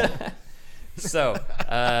 Wow. So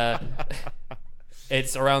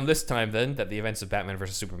it's around this time then that the events of Batman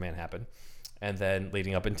vs. Superman happen, and then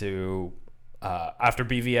leading up into after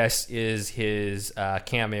BVS is his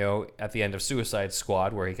cameo at the end of Suicide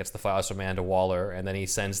Squad, where he gets the files from Amanda Waller, and then he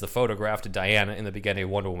sends the photograph to Diana in the beginning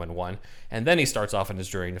of Wonder Woman 1, and then he starts off on his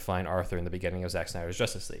journey to find Arthur in the beginning of Zack Snyder's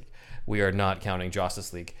Justice League. We are not counting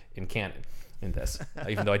Justice League in canon in this,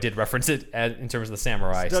 even though I did reference it in terms of the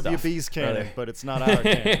samurai it's stuff. WB's canon, but it's not our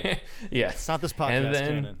canon. Yeah. It's not this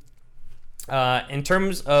podcast canon. In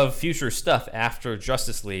terms of future stuff after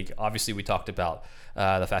Justice League, obviously we talked about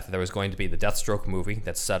the fact that there was going to be the Deathstroke movie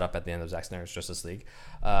that's set up at the end of Zack Snyder's Justice League.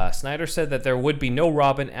 Snyder said that there would be no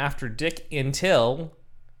Robin after Dick until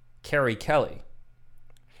Carrie Kelly.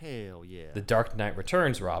 Hell yeah. The Dark Knight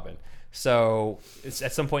Returns Robin. So it's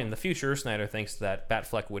at some point in the future, Snyder thinks that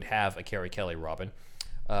Batfleck would have a Carrie Kelly Robin.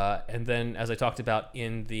 And then, as I talked about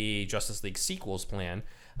in the Justice League sequels plan,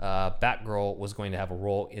 Batgirl was going to have a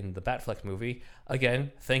role in the Batfleck movie.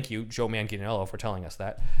 Again, thank you, Joe Manganiello, for telling us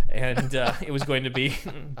that. And it was going to be,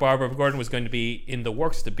 Barbara Gordon was going to be in the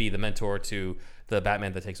works to be the mentor to the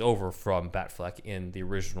Batman that takes over from Batfleck in the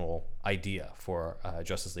original idea for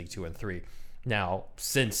Justice League 2 and 3. Now,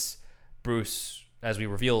 since Bruce, as we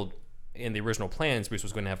revealed in the original plans, Bruce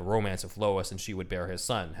was going to have a romance with Lois and she would bear his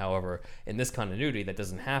son. However, in this continuity, that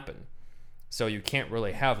doesn't happen. So you can't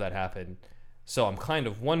really have that happen. So I'm kind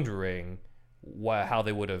of wondering how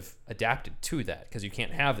they would have adapted to that, because you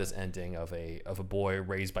can't have this ending of a boy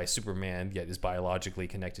raised by Superman yet is biologically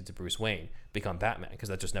connected to Bruce Wayne become Batman, because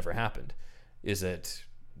that just never happened. Is it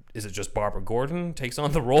just Barbara Gordon takes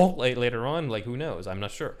on the role later on? Like, who knows? I'm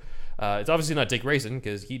not sure. It's obviously not Dick Grayson,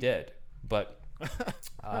 because he did, but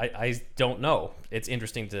I don't know. It's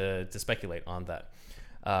interesting to speculate on that.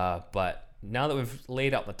 But now that we've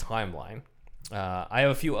laid out the timeline, I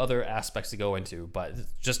have a few other aspects to go into, but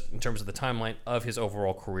just in terms of the timeline of his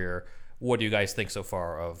overall career, What do you guys think so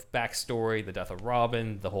far of backstory, the death of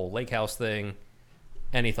Robin, the whole lake house thing?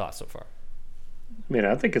 Any thoughts so far? I mean,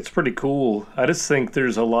 I think it's pretty cool. I just think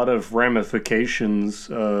there's a lot of ramifications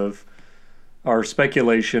of our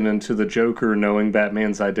speculation into the Joker knowing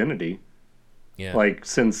Batman's identity. Yeah. Like,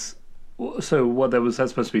 that's supposed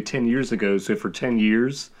to be 10 years ago. So for 10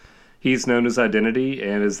 years, he's known his identity.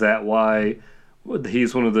 And is that why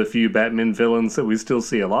he's one of the few Batman villains that we still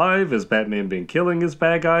see alive? Has Batman been killing his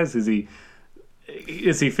bad guys? Does he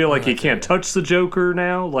feel like he can't touch the Joker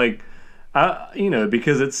now? Like,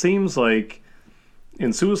 because it seems like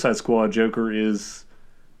in Suicide Squad, Joker is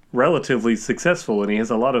relatively successful and he has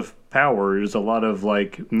a lot of power. There's a lot of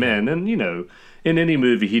like men, and in any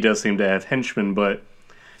movie he does seem to have henchmen, but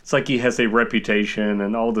it's like he has a reputation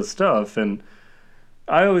and all this stuff. And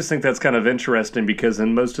I always think that's kind of interesting because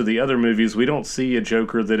in most of the other movies we don't see a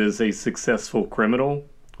Joker that is a successful criminal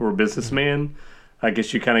or a businessman. I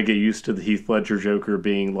guess you kind of get used to the Heath Ledger Joker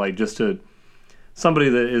being like just somebody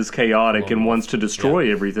that is chaotic and wants to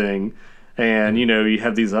destroy everything. And, you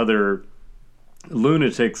have these other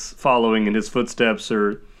lunatics following in his footsteps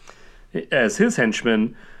or as his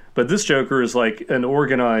henchmen. But this Joker is like an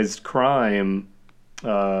organized crime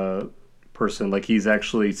person. Like, he's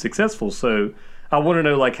actually successful. So I want to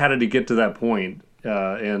know, like, how did he get to that point?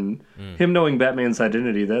 And him knowing Batman's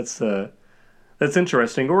identity, that's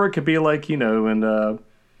interesting. Or it could be like, and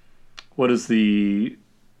what is the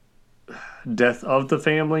Death of the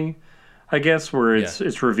Family, I guess, where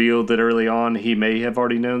it's revealed that early on he may have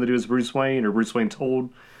already known that he was Bruce Wayne, or Bruce Wayne told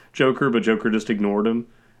Joker, but Joker just ignored him,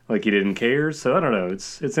 like he didn't care. So I don't know.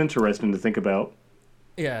 It's interesting to think about.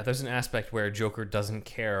 Yeah, there's an aspect where Joker doesn't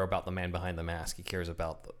care about the man behind the mask. He cares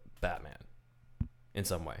about the Batman in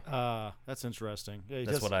some way. That's interesting. Yeah,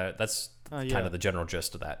 that's kind of the general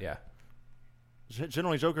gist of that. Yeah.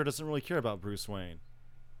 Generally, Joker doesn't really care about Bruce Wayne.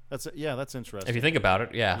 That's interesting. If you think about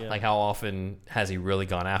it, like how often has he really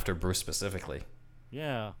gone after Bruce specifically?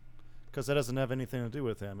 Yeah, because that doesn't have anything to do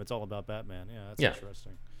with him. It's all about Batman. Yeah, that's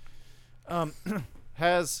interesting.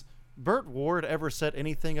 Has Burt Ward ever said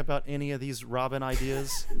anything about any of these Robin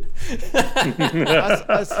ideas?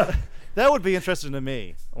 That would be interesting to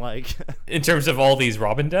me. Like, in terms of all these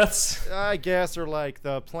Robin deaths, I guess, or like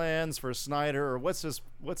the plans for Snyder, or what's his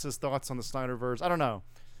thoughts on the Snyderverse? I don't know.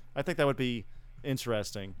 I think that would be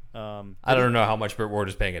interesting. I don't know how much Burt Ward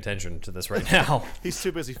is paying attention to this right now. He's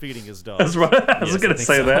too busy feeding his dog. That's right. I was going to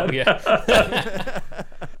say that. Yeah.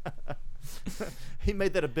 He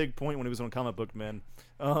made that a big point when he was on Comic Book Men,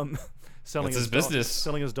 selling his business,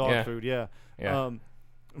 selling his dog food. Yeah.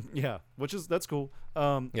 That's cool.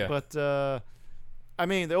 But I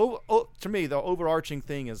mean, to me, the overarching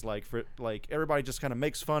thing is like everybody just kind of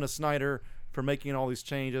makes fun of Snyder for making all these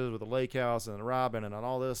changes with the Lake House and Robin and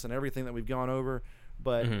all this and everything that we've gone over.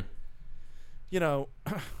 But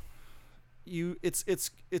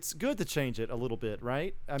it's good to change it a little bit,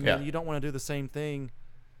 right? I mean, you don't want to do the same thing.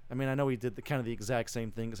 I mean, I know he did the exact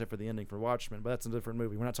same thing except for the ending for Watchmen, but that's a different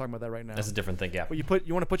movie. We're not talking about that right now. That's a different thing, yeah. But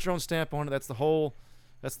you want to put your own stamp on it. That's the whole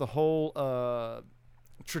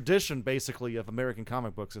tradition, basically, of American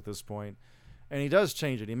comic books at this point. And he does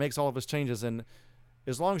change it. He makes all of his changes, and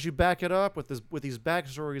as long as you back it up with these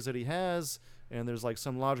backstories that he has, and there's like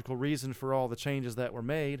some logical reason for all the changes that were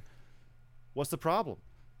made, what's the problem?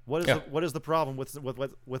 What is the problem with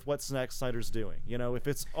what Zack Snyder's doing? If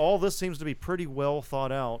it's all this seems to be pretty well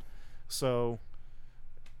thought out, so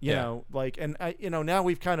now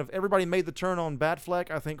we've kind of everybody made the turn on Batfleck,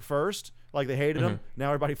 I think, first. Like, they hated him. Now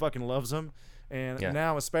everybody fucking loves him, and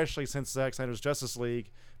now, especially since Zack Snyder's Justice League,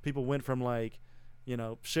 people went from like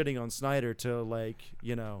shitting on Snyder to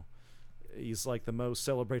he's like the most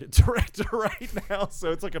celebrated director right now.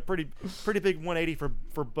 So it's like a pretty big 180 for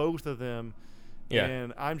both of them. Yeah.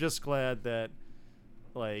 And I'm just glad that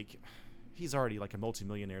he's already like a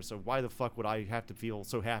multimillionaire, so why the fuck would I have to feel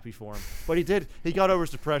so happy for him? But he got over his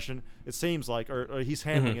depression, it seems like, or he's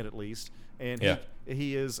handling it at least. And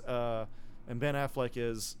he is and Ben Affleck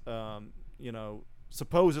is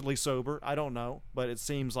supposedly sober. I don't know, but it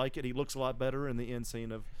seems like it. He looks a lot better in the end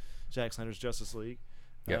scene of Zack Snyder's Justice League.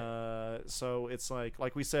 So it's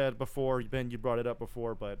like we said before, Ben, you brought it up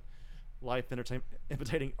before, but life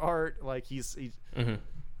imitating art, like he's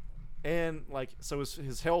and like, so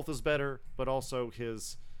his health is better, but also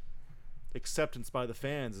his acceptance by the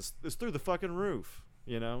fans is through the fucking roof,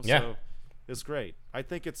 so it's great. I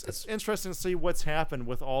think it's interesting to see what's happened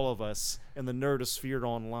with all of us in the nerdosphere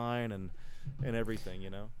online and everything.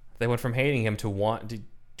 They went from hating him to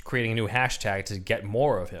creating a new hashtag to get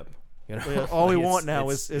more of him. All we want now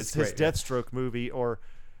is his Deathstroke movie, or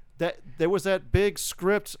that there was that big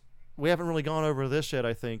script. We haven't really gone over this yet,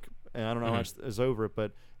 I think, and I don't know how much is over it,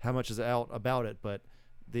 but how much is out about it. But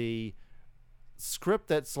the script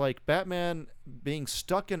that's like Batman being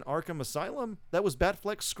stuck in Arkham Asylum, that was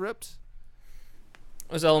Batfleck's script.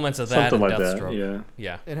 There's elements of that. Something and like that, Deathstroke.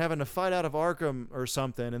 yeah. And having to fight out of Arkham or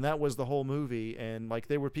something, and that was the whole movie. And like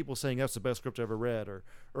there were people saying that's the best script I ever read,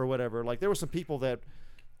 or whatever. Like there were some people that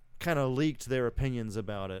kind of leaked their opinions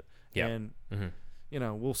about it. Yeah. And you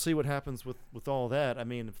know, we'll see what happens with all that. I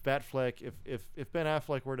mean, if Batfleck, if Ben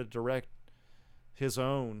Affleck were to direct his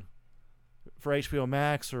own for HBO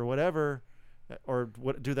Max or whatever, or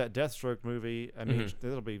do that Deathstroke movie, I mean,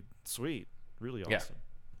 it'll be sweet, really awesome.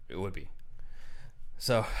 Yeah, it would be.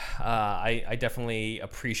 So I definitely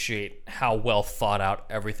appreciate how well thought out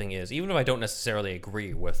everything is, even if I don't necessarily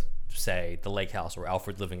agree with, say, the lake house or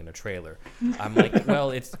Alfred living in a trailer. I'm like, well,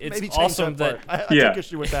 it's awesome that I take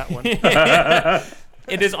issue with that one.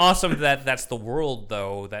 It is awesome that that's the world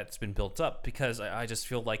though that's been built up, because I just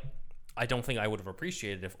feel like I don't think I would have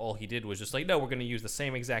appreciated if all he did was just like, no, we're going to use the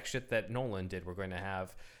same exact shit that Nolan did. We're going to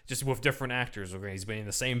have just with different actors. He's been in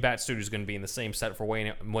the same bat suit. He's going to be in the same set for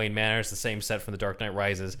Wayne Manor. It's the same set from The Dark Knight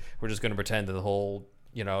Rises. We're just going to pretend that the whole,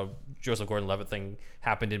 you know, Joseph Gordon-Levitt thing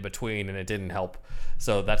happened in between and it didn't help.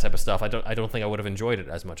 So that type of stuff, I don't think I would have enjoyed it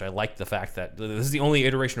as much. I like the fact that this is the only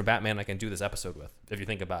iteration of Batman I can do this episode with, if you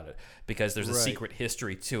think about it, because there's a secret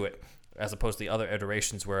history to it, as opposed to the other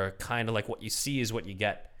iterations where kind of like what you see is what you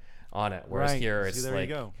get on it. Whereas here it's there like,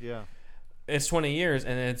 you go. Yeah. It's 20 years,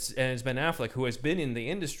 and it's Ben Affleck, who has been in the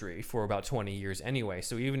industry for about 20 years anyway.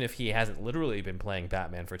 So even if he hasn't literally been playing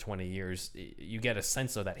Batman for 20 years, you get a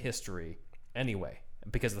sense of that history anyway,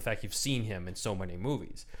 because of the fact you've seen him in so many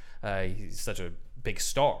movies. He's such a big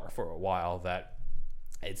star for a while that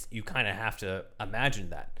you kind of have to imagine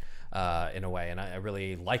that in a way, and I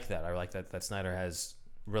really like that. I like that Snyder has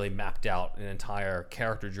really mapped out an entire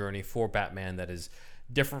character journey for Batman that is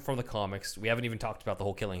different from the comics. We haven't even talked about the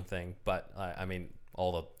whole killing thing, but I mean,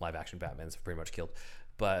 all the live action Batmans have pretty much killed.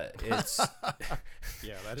 But it's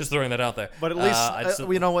just throwing that out there. But at least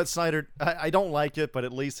you know what, Snyder, I don't like it, but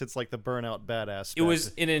at least it's like the burnout badass. It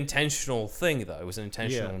was an intentional thing, though. It was an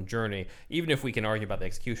intentional journey. Even if we can argue about the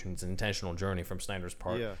execution, it's an intentional journey from Snyder's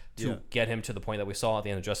part to get him to the point that we saw at the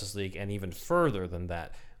end of Justice League, and even further than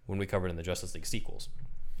that when we covered in the Justice League sequels.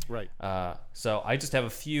 Right. So I just have a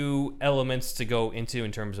few elements to go into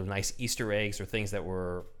in terms of nice Easter eggs or things that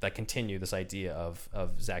continue this idea of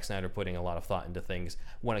Zack Snyder putting a lot of thought into things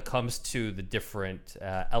when it comes to the different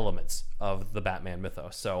elements of the Batman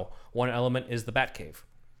mythos. So one element is the Batcave.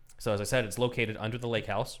 So as I said, it's located under the lake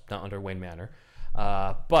house, not under Wayne Manor.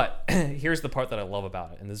 But here's the part that I love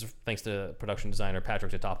about it, and this is thanks to production designer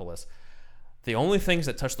Patrick Tatopoulos. The only things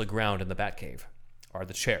that touch the ground in the Batcave are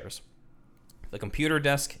the chairs. The computer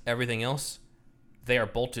desk, everything else, they are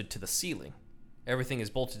bolted to the ceiling. Everything is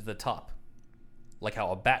bolted to the top, like how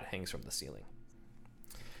a bat hangs from the ceiling.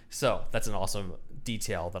 So that's an awesome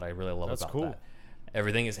detail that I really love about that.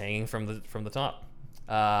 Everything is hanging from the top.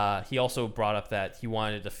 He also brought up that he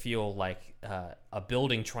wanted to feel like a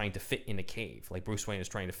building trying to fit in a cave, like Bruce Wayne is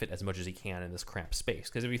trying to fit as much as he can in this cramped space.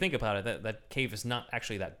 Because if you think about it, that cave is not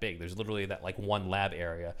actually that big. There's literally that like one lab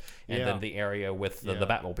area, and then the area with the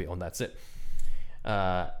Batmobile, and that's it.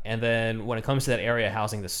 And then when it comes to that area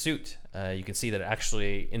housing the suit, you can see that it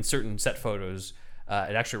actually, in certain set photos,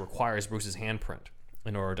 it actually requires Bruce's handprint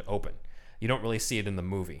in order to open. You don't really see it in the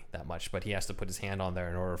movie that much, but he has to put his hand on there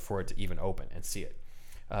in order for it to even open and see it.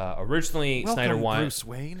 Originally, Welcome, Snyder wanted Bruce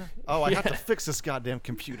Wayne. Oh, I have to fix this goddamn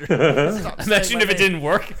computer. Imagine if it didn't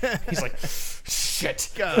work. He's like,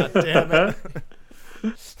 shit. God damn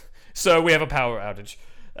it. So we have a power outage.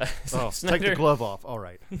 Snyder, take the glove off. All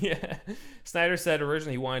right. Yeah. Snyder said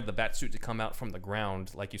originally he wanted the Batsuit to come out from the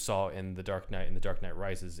ground, like you saw in The Dark Knight,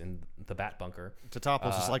 Rises, in the Bat Bunker.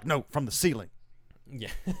 Tatopoulos is like, no, from the ceiling. Yeah.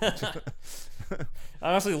 I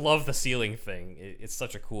honestly love the ceiling thing. It's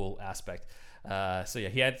such a cool aspect. So yeah,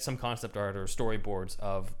 he had some concept art or storyboards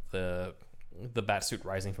of the Batsuit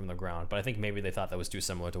rising from the ground, but I think maybe they thought that was too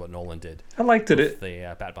similar to what Nolan did. I liked it.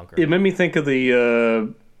 The Bat Bunker. It made me think of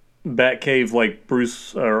the Batcave, like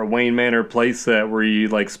Bruce or Wayne Manor playset, where you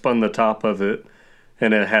like spun the top of it,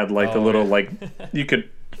 and it had like the little like you could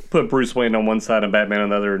put Bruce Wayne on one side and Batman on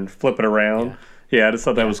the other and flip it around. Yeah, I just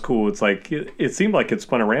thought that was cool. It's like it seemed like it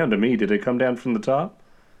spun around to me. Did it come down from the top?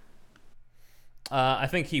 I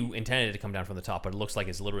think he intended it to come down from the top, but it looks like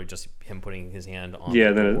it's literally just him putting his hand on. Yeah,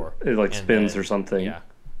 the then door, it like spins or something.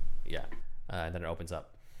 Yeah, and then it opens up.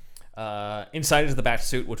 Inside is the Bat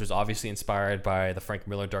suit, which was obviously inspired by the Frank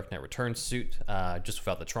Miller Dark Knight Returns suit, just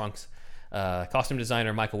without the trunks. Costume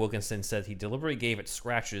designer Michael Wilkinson said he deliberately gave it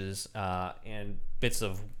scratches and bits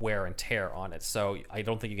of wear and tear on it. So I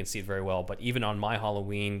don't think you can see it very well, but even on my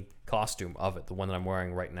Halloween costume of it, the one that I'm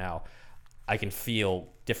wearing right now, I can feel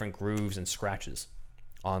different grooves and scratches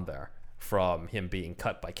on there from him being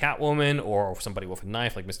cut by Catwoman or somebody with a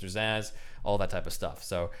knife like Mr. Zsasz, all that type of stuff.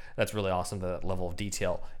 So that's really awesome that level of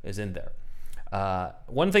detail is in there.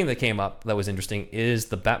 One thing that came up that was interesting is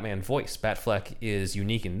the Batman voice. Batfleck is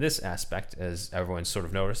unique in this aspect, as everyone sort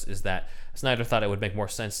of noticed, is that Snyder thought it would make more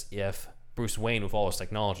sense if Bruce Wayne, with all his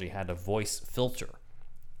technology, had a voice filter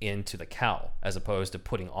into the cowl as opposed to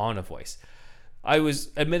putting on a voice. I was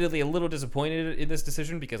admittedly a little disappointed in this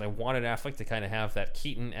decision because I wanted Affleck to kind of have that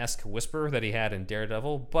Keaton-esque whisper that he had in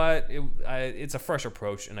Daredevil, but it's a fresh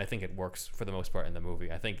approach, and I think it works for the most part in the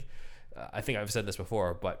movie. I think I've said this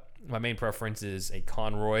before, but my main preference is a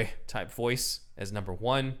Conroy type voice as number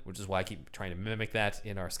one, which is why I keep trying to mimic that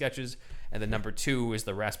in our sketches. And then number two is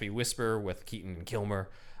the raspy whisper with Keaton and Kilmer,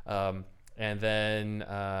 and then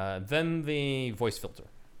the voice filter.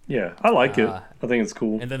 Yeah, I like it. I think it's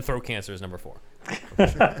cool. And then throat cancer is number 4.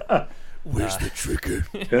 Where's the trigger?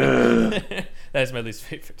 That's my least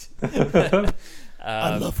favorite.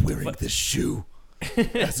 I love wearing this shoe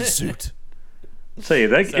as a suit.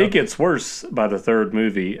 It gets worse by the third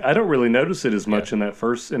movie. I don't really notice it as much in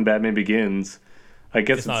Batman Begins. I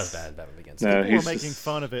guess it's not as bad as Batman Begins. No, people were making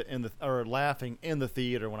fun of it or laughing in the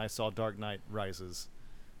theater when I saw Dark Knight Rises.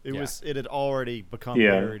 It had already become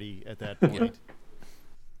parody at that point.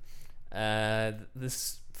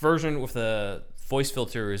 This version with the voice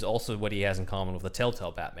filter is also what he has in common with the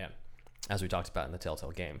Telltale Batman, as we talked about in the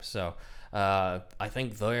Telltale game. So I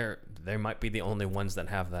think they might be the only ones that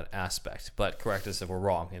have that aspect. But correct us if we're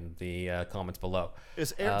wrong in the comments below.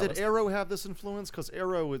 Did Arrow have this influence? Because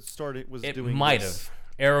Arrow was doing it might have.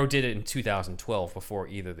 Arrow did it in 2012 before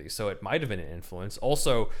either of these, so it might have been an influence.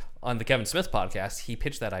 Also, on the Kevin Smith podcast, he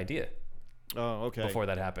pitched that idea. Oh, okay. Before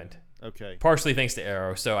that happened. Okay. Partially thanks to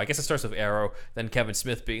Arrow. So I guess it starts with Arrow, then Kevin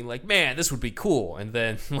Smith being like, man, this would be cool. And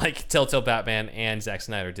then like Telltale Batman and Zack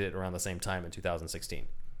Snyder did it around the same time in 2016.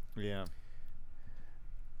 Yeah.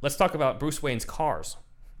 Let's talk about Bruce Wayne's cars.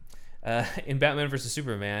 In Batman vs.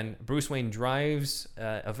 Superman, Bruce Wayne drives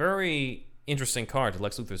a very interesting car to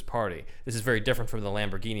Lex Luthor's party. This is very different from the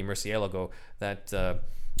Lamborghini Murcielago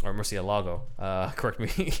or Murcielago, correct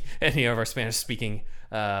me, any of our Spanish-speaking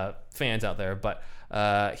fans out there, but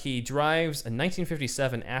he drives a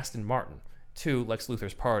 1957 Aston Martin to Lex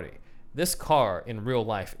Luthor's party. This car, in real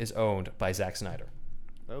life, is owned by Zack Snyder.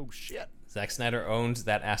 Oh, shit. Zack Snyder owns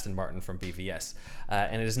that Aston Martin from BVS.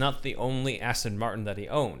 And it is not the only Aston Martin that he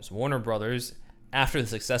owns. Warner Brothers, after the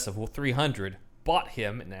success of 300, bought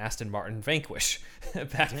him an Aston Martin Vanquish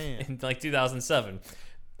back in like 2007.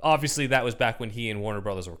 Obviously, that was back when he and Warner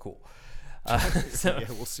Brothers were cool. So yeah,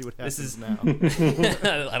 we'll see what happens now.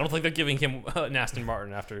 I don't think they're giving him an Aston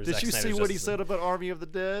Martin after Did Zack you Snyder's see what he Justice said League. about Army of the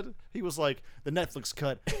Dead? He was like, the Netflix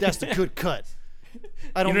cut, that's the good cut.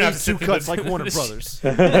 I don't You don't need have to two sit cuts through like Warner the- Brothers. You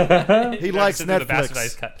He don't likes have to sit through the Netflix.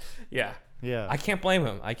 bastardized cut. Yeah. Yeah. I can't blame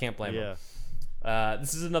him.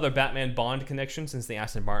 This is another Batman Bond connection, since the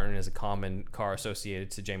Aston Martin is a common car associated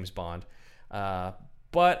to James Bond.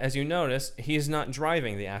 But as you notice, he is not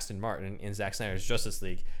driving the Aston Martin in Zack Snyder's Justice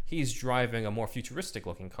League. He's driving a more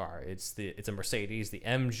futuristic-looking car. It's a Mercedes, the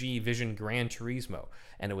MG Vision Gran Turismo,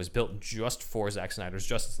 and it was built just for Zack Snyder's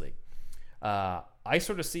Justice League. I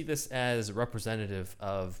sort of see this as representative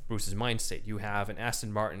of Bruce's mind state. You have an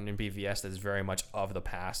Aston Martin in BVS that is very much of the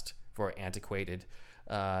past, for antiquated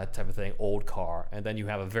type of thing, old car, and then you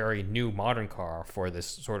have a very new modern car for this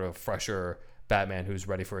sort of fresher Batman who's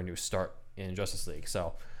ready for a new start in Justice League.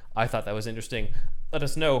 So I thought that was interesting. Let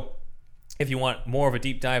us know if you want more of a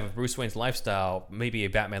deep dive of Bruce Wayne's lifestyle, maybe a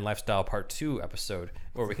Batman Lifestyle Part 2 episode,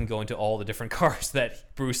 where we can go into all the different cars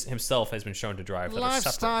that Bruce himself has been shown to drive. That are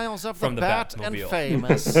separate Lifestyles of from the Bat and Batmobile.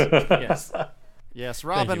 Famous. Yes. Yes, Thank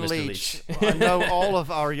Robin you, Mr. Leach. I know all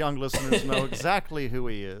of our young listeners know exactly who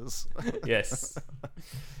he is. Yes.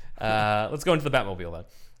 Let's go into the Batmobile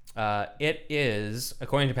then. It is,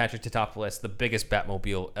 according to Patrick Tatopoulos, the biggest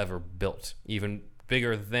Batmobile ever built. Even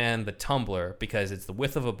bigger than the Tumbler, because it's the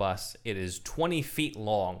width of a bus. It is 20 feet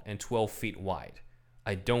long and 12 feet wide.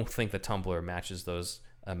 I don't think the Tumbler matches those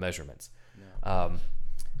measurements. No.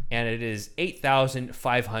 And it is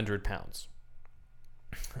 8,500 pounds.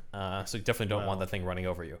 So you definitely don't want that thing running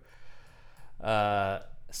over you. So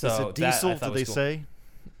is it diesel, did they say?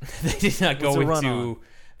 They did not go What's it into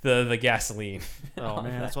the gasoline. Oh,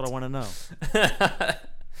 man, that's what I want to know.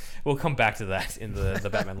 We'll come back to that in the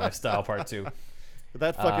Batman Lifestyle Part 2. But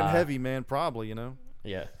that fucking heavy, man, probably, you know?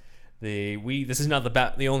 Yeah. This is not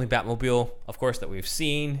the only Batmobile, of course, that we've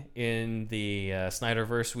seen in the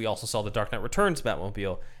Snyderverse. We also saw the Dark Knight Returns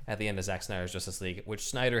Batmobile at the end of Zack Snyder's Justice League, which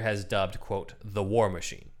Snyder has dubbed, quote, the War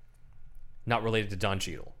Machine. Not related to Don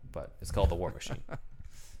Cheadle, but it's called the War Machine.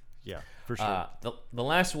 Yeah, for sure. The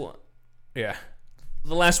last one, the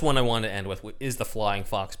last one I want to end with is the Flying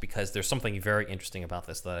Fox, because there's something very interesting about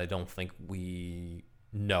this that I don't think we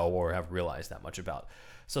know or have realized that much about.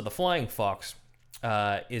 So the Flying Fox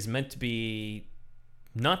is meant to be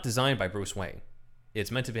not designed by Bruce Wayne.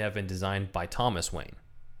 It's meant to have been designed by Thomas Wayne.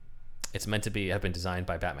 It's meant to have been designed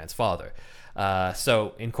by Batman's father.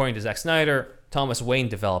 So, according to Zack Snyder, Thomas Wayne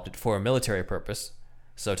developed it for a military purpose.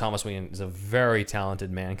 So Thomas Wayne is a very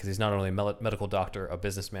talented man, because he's not only a medical doctor, a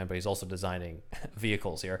businessman, but he's also designing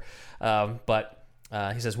vehicles here. But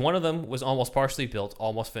he says one of them was almost partially built,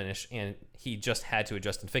 almost finished, and he just had to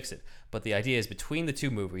adjust and fix it. But the idea is, between the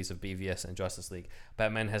two movies of BVS and Justice League,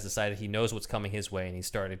 Batman has decided he knows what's coming his way, and he's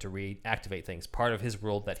started to reactivate things, part of his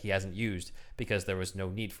world that he hasn't used because there was no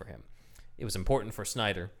need for him. It was important for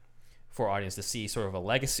Snyder, for audience, to see sort of a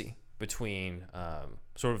legacy between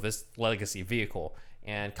sort of this legacy vehicle,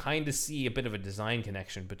 and kind of see a bit of a design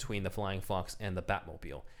connection between the Flying Fox and the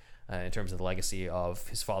Batmobile, in terms of the legacy of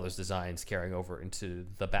his father's designs carrying over into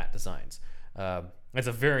the Bat designs. It's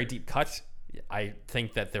a very deep cut. I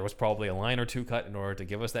think that there was probably a line or two cut in order to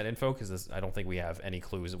give us that info, because I don't think we have any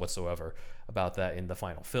clues whatsoever about that in the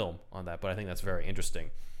final film on that, but I think that's very interesting.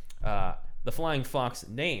 The Flying Fox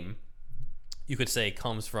name, you could say,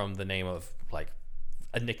 comes from the name of, like,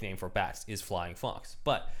 a nickname for bats is Flying Fox,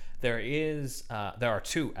 but there are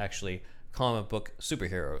two, actually, comic book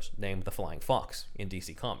superheroes named the Flying Fox in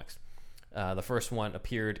DC Comics. The first one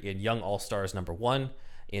appeared in Young All-Stars #1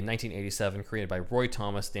 in 1987, created by Roy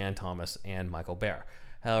Thomas, Dan Thomas, and Michael Baer.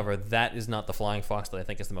 However, that is not the Flying Fox that I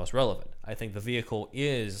think is the most relevant. I think the vehicle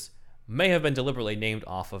may have been deliberately named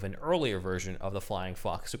off of an earlier version of the Flying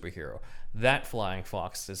Fox superhero. That Flying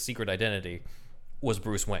Fox's secret identity was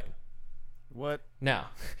Bruce Wayne. What?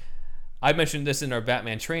 Now, I mentioned this in our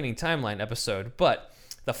Batman Training Timeline episode, but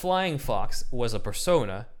the Flying Fox was a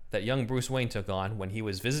persona that young Bruce Wayne took on when he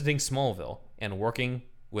was visiting Smallville and working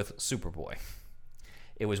with Superboy.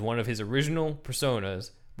 It was one of his original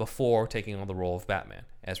personas before taking on the role of Batman,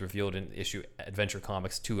 as revealed in issue Adventure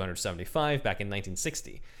Comics 275 back in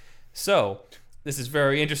 1960. So, this is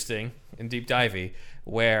very interesting and deep divey,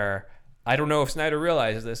 where I don't know if Snyder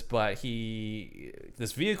realizes this, but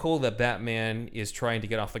this vehicle that Batman is trying to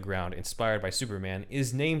get off the ground, inspired by Superman,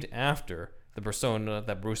 is named after the persona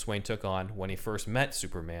that Bruce Wayne took on when he first met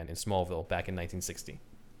Superman in Smallville back in 1960.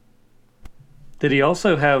 Did he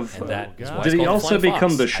also have? Did he also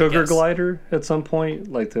become the Sugar Glider at some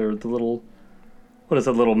point? Like the little, what is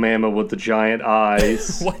that little mammoth with the giant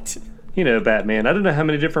eyes? What? You know, Batman. I don't know how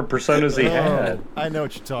many different personas he had. I know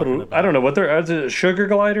what you're talking about. I don't know what they're. Is it a Sugar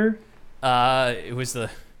Glider? It was the.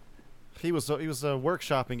 He was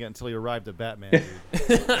workshopping it until he arrived at Batman.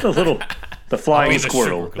 The flying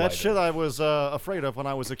squirrel. That shit I was afraid of when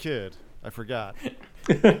I was a kid. I forgot.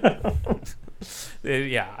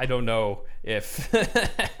 Yeah, I don't know if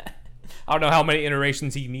I don't know how many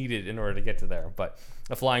iterations he needed in order to get to there, but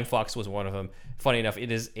the Flying Fox was one of them. Funny enough,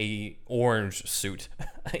 it is a orange suit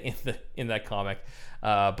in that comic,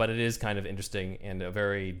 but it is kind of interesting and a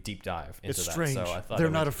very deep dive into it's that. Strange. So I thought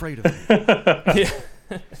they're not afraid of me. Yeah.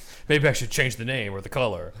 Maybe I should change the name or the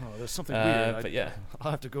color. Oh, there's something weird. But yeah,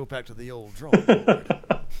 I'll have to go back to the old drawing board.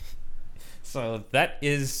 So that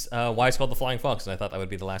is why it's called the Flying Fox, and I thought that would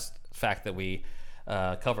be the last fact that we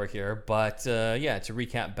cover here. But yeah, to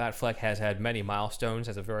recap, Batfleck has had many milestones,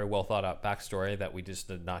 has a very well thought out backstory that we just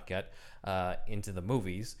did not get into the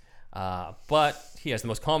movies. But he has the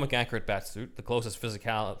most comic accurate Batsuit, the closest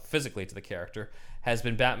physically to the character, has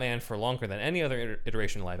been Batman for longer than any other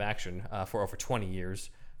iteration in live action, for over 20 years,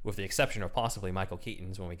 with the exception of possibly Michael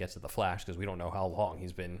Keaton's when we get to The Flash, because we don't know how long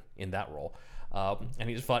he's been in that role. And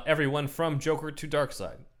he's fought everyone from Joker to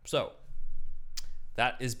Darkseid. So,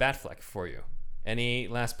 that is Batfleck for you. Any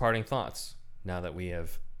last parting thoughts now that we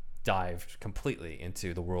have dived completely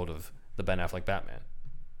into the world of the Ben Affleck Batman?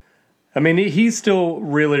 I mean, he's still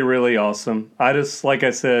really, really awesome. I just, like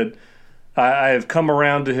I said, I have come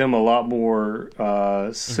around to him a lot more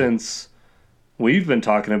since we've been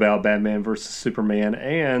talking about Batman versus Superman,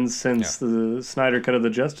 and since the Snyder Cut of the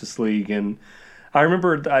Justice League. And I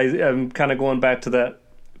remember I'm kind of going back to that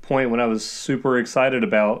point when I was super excited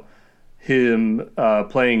about him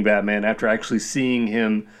playing Batman after actually seeing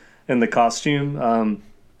him in the costume.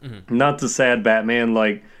 Not the sad Batman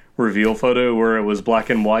like reveal photo where it was black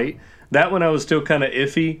and white. That one I was still kind of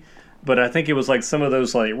iffy. but I think it was like some of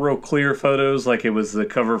those like real clear photos, like it was the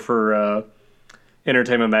cover for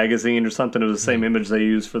Entertainment Magazine or something. It was the same image they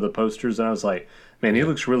used for the posters, and I was like, man, he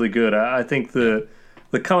looks really good. I think the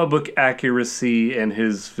comic book accuracy and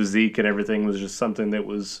his physique and everything was just something that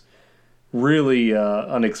was really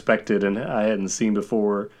unexpected and I hadn't seen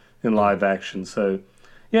before in live action. So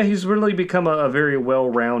yeah, he's really become a very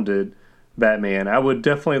well-rounded Batman. I would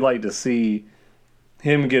definitely like to see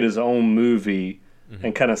him get his own movie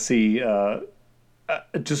and kind of see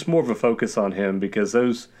just more of a focus on him, because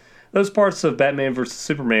those parts of Batman versus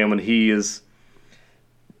Superman when he is,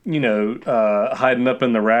 hiding up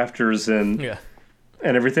in the rafters and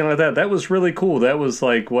everything like that was really cool. That was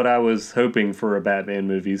like what I was hoping for a Batman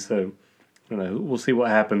movie. So we'll see what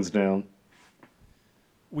happens now.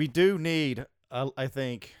 We do need, I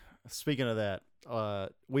think, speaking of that,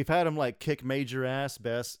 we've had him like kick major ass.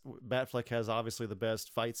 Batfleck has obviously the best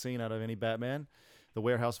fight scene out of any Batman. The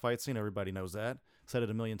warehouse fight scene, everybody knows that. Said it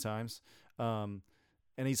a million times. And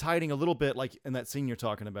he's hiding a little bit like in that scene you're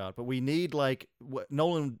talking about. But we need like what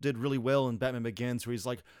Nolan did really well in Batman Begins, where he's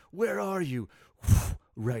like, "Where are you?"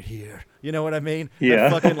 Right here. You know what I mean? Yeah.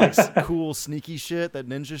 That fucking like cool sneaky shit, that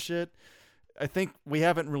ninja shit. I think we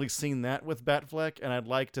haven't really seen that with Batfleck, and I'd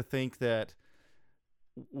like to think that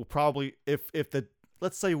we'll probably, if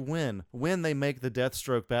let's say when they make the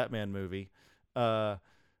Deathstroke Batman movie,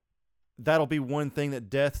 that'll be one thing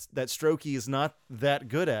that Strokey is not that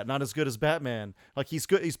good at, not as good as Batman. Like he's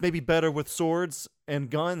maybe better with swords and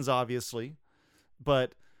guns, obviously,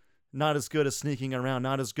 but not as good as sneaking around,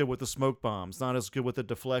 not as good with the smoke bombs, not as good with the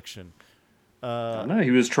deflection. No,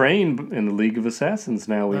 he was trained in the League of Assassins.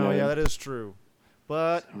 Now we know. Yeah, that is true.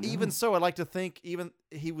 But even so, I'd like to think even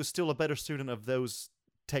he was still a better student of those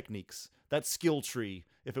techniques, that skill tree,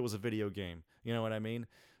 if it was a video game. You know what I mean?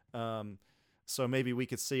 So maybe we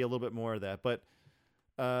could see a little bit more of that. But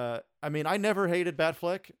I mean, I never hated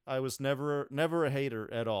Batfleck. I was never a hater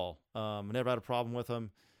at all. Never had a problem with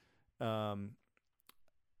him. I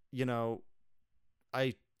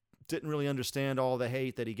didn't really understand all the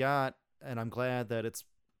hate that he got, and I'm glad that it's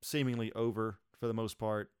seemingly over for the most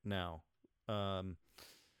part now.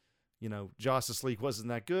 Justice League wasn't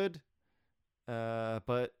that good,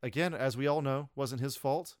 but again, as we all know, wasn't his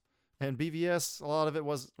fault. And BVS, a lot of it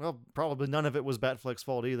was, well, probably none of it was Batfleck's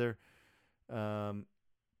fault either. And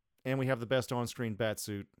we have the best on-screen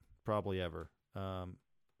Batsuit probably ever.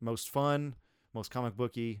 Most fun, most comic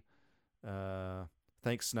booky.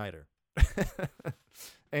 Thanks, Snyder.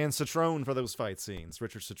 And Citrone for those fight scenes,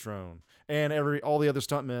 Richard Citrone, and all the other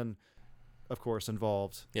stuntmen, of course,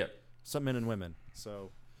 involved. Yep. Stuntmen and women.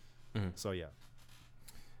 So yeah.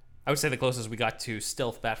 I would say the closest we got to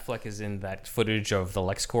stealth Batfleck is in that footage of the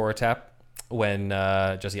LexCorp attack when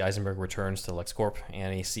Jesse Eisenberg returns to LexCorp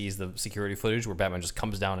and he sees the security footage where Batman just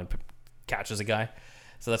comes down and catches a guy.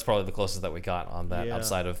 So that's probably the closest that we got on that,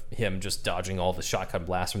 outside of him just dodging all the shotgun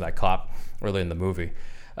blasts from that cop early in the movie.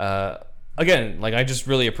 Again, like I just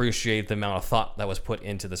really appreciate the amount of thought that was put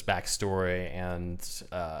into this backstory, and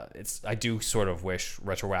I do sort of wish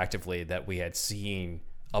retroactively that we had seen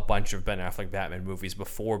a bunch of Ben Affleck Batman movies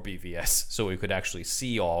before BVS, so we could actually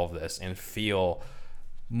see all of this and feel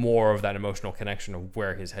more of that emotional connection of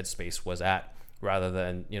where his headspace was at, rather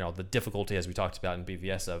than the difficulty, as we talked about in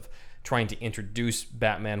BVS, of trying to introduce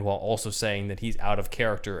Batman while also saying that he's out of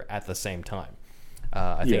character at the same time.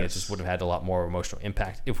 I think it just would have had a lot more emotional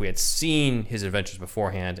impact if we had seen his adventures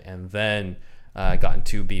beforehand and then gotten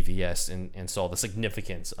to BVS and saw the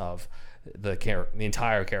significance of the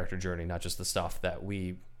entire character journey, not just the stuff that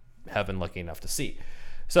we have been lucky enough to see.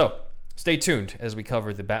 So stay tuned as we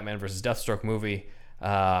cover the Batman vs. Deathstroke movie.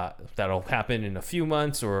 That'll happen in a few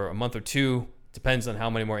months or a month or two. Depends on how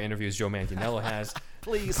many more interviews Joe Manganiello has.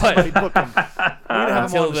 Please, somebody book him. We need to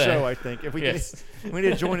have him on the show, I think. If we we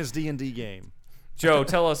need to join his D&D game. Joe,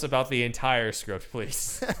 tell us about the entire script,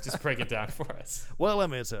 please. Just break it down for us. Well,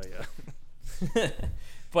 let me tell you.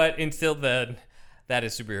 But until then, that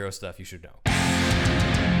is superhero stuff you should know.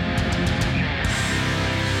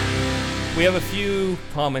 We have a few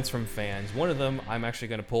comments from fans. One of them I'm actually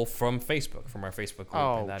going to pull from Facebook, from our Facebook group.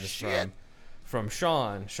 And that is from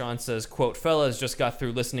Sean. Sean says, quote, "Fellas, just got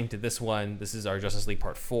through listening to this one. This is our Justice League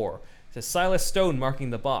Part 4. It says, Silas Stone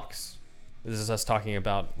marking the box. This is us talking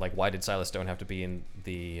about, like, why did Silas Stone have to be in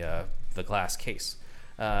the glass case?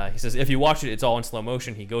 He says, if you watch it, it's all in slow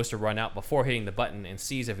motion. He goes to run out before hitting the button and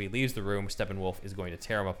sees if he leaves the room, Steppenwolf is going to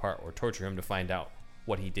tear him apart or torture him to find out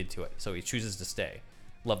what he did to it. So he chooses to stay.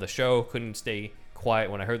 Love the show. Couldn't stay quiet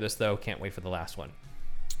when I heard this, though. Can't wait for the last one."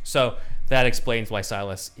 So that explains why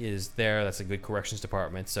Silas is there. That's a good corrections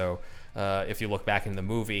department. So if you look back in the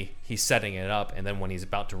movie, he's setting it up, and then when he's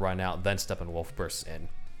about to run out, then Steppenwolf bursts in.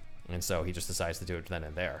 And so he just decides to do it then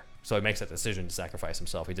and there. So he makes that decision to sacrifice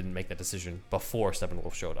himself. He didn't make that decision before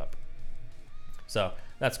Steppenwolf showed up. So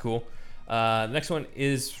that's cool. Next one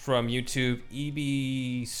is from YouTube.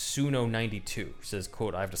 EBSuno92 says,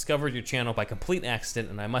 quote, "I've discovered your channel by complete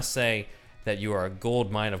accident, and I must say that you are a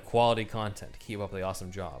gold mine of quality content. Keep up the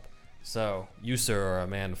awesome job." So you, sir, are a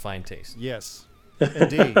man of fine taste. Yes,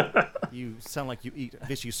 indeed. You sound like you eat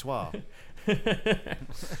vichyssoise.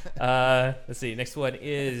 Let's see. Next one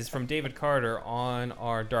is from David Carter on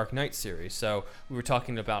our Dark Knight series. So we were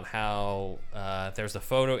talking about how there's a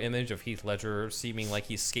photo image of Heath Ledger seeming like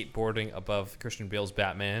he's skateboarding above Christian Bale's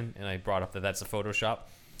Batman, and I brought up that that's a Photoshop.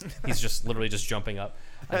 He's just literally just jumping up,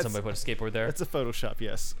 and somebody put a skateboard there. That's a Photoshop,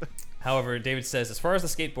 yes. However, David says, as far as the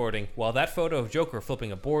skateboarding, while that photo of Joker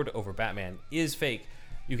flipping a board over Batman is fake,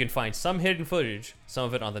 you can find some hidden footage, some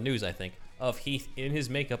of it on the news, I think, of Heath in his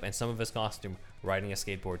makeup and some of his costume riding a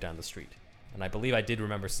skateboard down the street. And I believe I did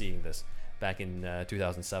remember seeing this back in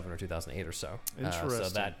 2007 or 2008 or so. Interesting. So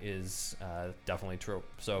that is definitely true.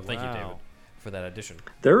 So thank you, David, for that addition.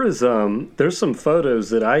 There's some photos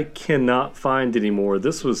that I cannot find anymore.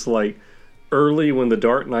 This was like early when The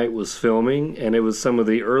Dark Knight was filming, and it was some of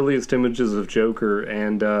the earliest images of Joker,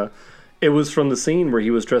 and it was from the scene where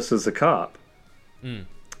he was dressed as a cop.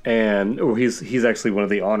 And he's actually one of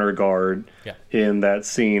the honor guard in that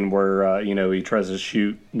scene where he tries to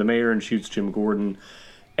shoot the mayor and shoots Jim Gordon.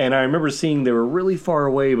 And I remember seeing they were really far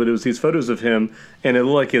away, but it was these photos of him, and it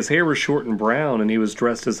looked like his hair was short and brown, and he was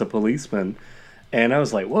dressed as a policeman. And I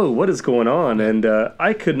was like, whoa, what is going on? And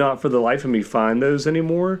I could not for the life of me find those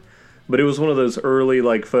anymore. But it was one of those early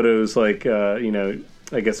photos, I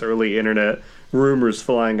guess early internet rumors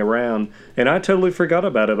flying around, and I totally forgot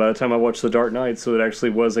about it by the time I watched The Dark Knight, so it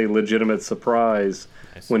actually was a legitimate surprise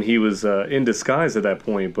when he was in disguise at that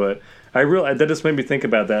point. But that just made me think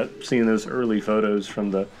about that, seeing those early photos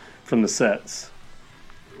from the sets.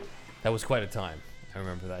 That was quite a time. I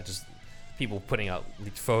remember that. Just people putting out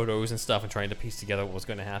leaked photos and stuff and trying to piece together what was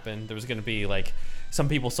going to happen. There was going to be some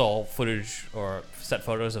people saw footage or set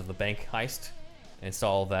photos of the bank heist and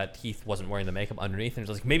saw that Heath wasn't wearing the makeup underneath, and it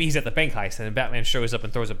was like, maybe he's at the bank heist, and then Batman shows up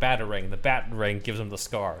and throws a batarang, and the batarang gives him the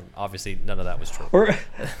scar. And obviously, none of that was true. Or,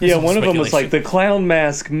 one of them was like, the clown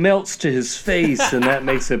mask melts to his face, and that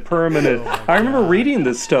makes it permanent. I remember reading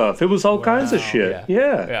this stuff. It was all kinds of shit.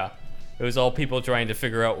 Yeah. It was all people trying to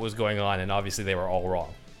figure out what was going on, and obviously they were all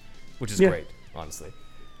wrong, which is great, honestly.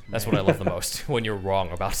 That's what I love the most, when you're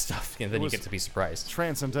wrong about stuff, and then you get to be surprised.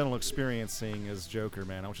 Transcendental experience seeing as Joker,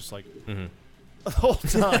 man. I was just like... The whole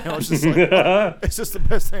time, I was just like, it's just the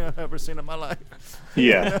best thing I've ever seen in my life.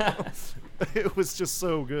 Yeah. It was just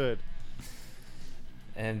so good.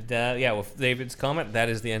 And, with David's comment, that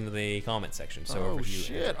is the end of the comment section. So over to you,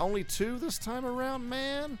 shit. Andrew. Only 2 this time around,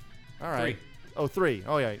 man? All right. 3. 3.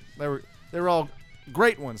 Oh, yeah. They were all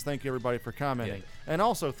great ones. Thank you, everybody, for commenting. Yeah. And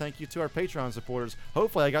also, thank you to our Patreon supporters.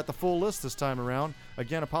 Hopefully, I got the full list this time around.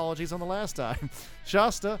 Again, apologies on the last time.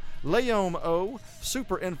 Shasta, Leome O,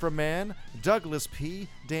 Super Inframan, Douglas P,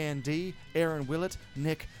 Dan D, Aaron Willett,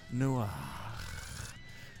 Nick Noah,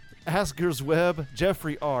 Asker's Web,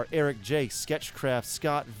 Jeffrey R, Eric J, Sketchcraft,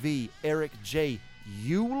 Scott V, Eric J,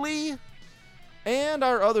 Yulee, and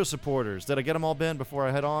our other supporters. Did I get them all, Ben, before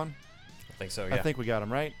I head on? I think so, yeah. I think we got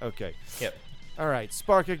them, right? Okay. Yep. All right,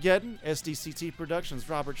 Sparkageddon, SDCT Productions,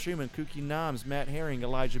 Robert Schumann, Kooky Noms, Matt Herring,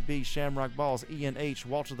 Elijah B, Shamrock Balls, Ian H,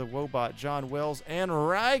 Walter the Wobot, John Wells, and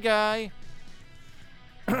Rye Guy.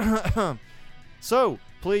 So,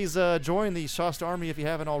 please join the Shasta Army if you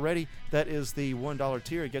haven't already. That is the $1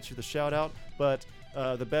 tier. It gets you the shout-out. But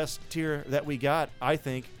the best tier that we got, I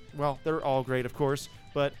think, well, they're all great, of course,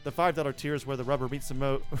 but the $5 tier is where the rubber meets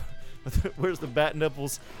the where's the bat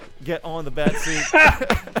nipples get on the bat seat.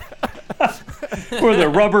 Where the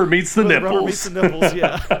rubber meets the nipples. Rubber meets the nipples,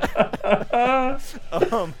 yeah.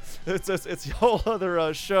 It's a whole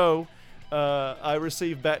other show. I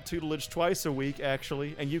receive bat tutelage twice a week,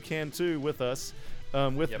 actually, and you can too with us,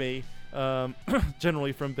 me,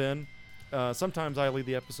 generally from Ben. Sometimes I lead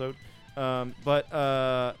the episode. But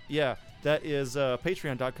that is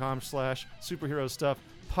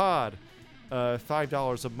patreon.com/superherostuffpod.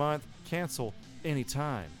 $5 a month. Cancel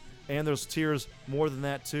anytime. And there's tiers more than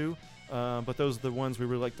that too. But those are the ones we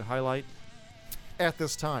really like to highlight at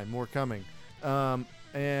this time. More coming. And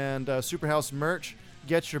Superhouse merch.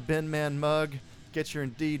 Get your Ben Man mug. Get your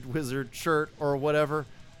Indeed Wizard shirt or whatever.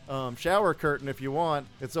 Shower curtain if you want.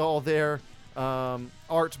 It's all there.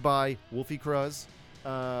 Art by Wolfie Cruz.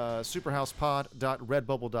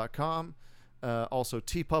 superhousepod.redbubble.com. Also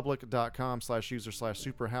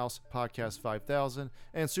tpublic.com/user/superhousepodcast5000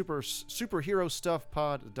 and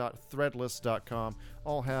superherostuffpod.threadless.com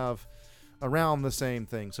all have around the same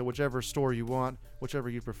thing. So whichever store you want, whichever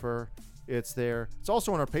you prefer, it's there. It's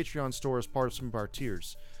also on our Patreon store as part of some of our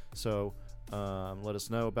tiers. So let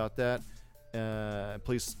us know about that.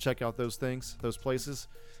 Please check out those places.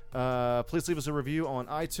 Please leave us a review on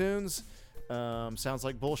iTunes. Sounds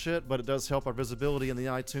like bullshit, but it does help our visibility in the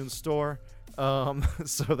iTunes store.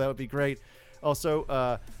 So that would be great.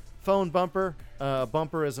 Also, phone bumper.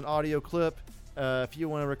 Bumper is an audio clip. If you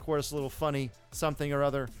want to record us a little funny something or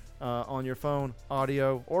other on your phone,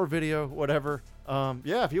 audio or video, whatever.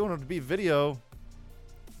 If you want it to be video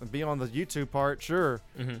and be on the YouTube part, sure.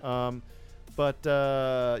 Mm-hmm.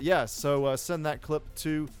 So send that clip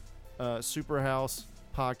to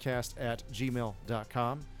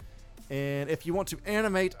superhousepodcast@gmail.com. And if you want to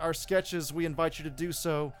animate our sketches, we invite you to do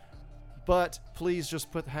so. But please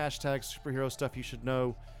just put the hashtag superhero stuff you should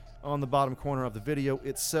know on the bottom corner of the video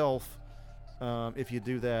itself if you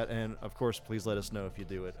do that. And, of course, please let us know if you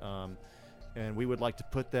do it. And we would like to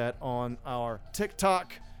put that on our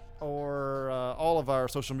TikTok or all of our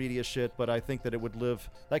social media shit. But I think that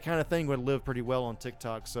that kind of thing would live pretty well on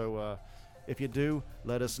TikTok. So if you do,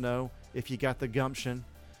 let us know. If you got the gumption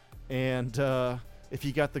and if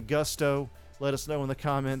you got the gusto, let us know in the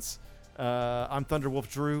comments. I'm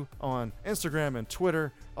Thunderwolf Drew on Instagram and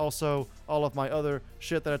Twitter. Also, all of my other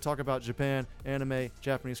shit that I talk about Japan, anime,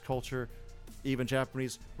 Japanese culture, even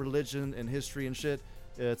Japanese religion and history and shit.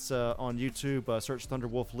 It's on YouTube. Search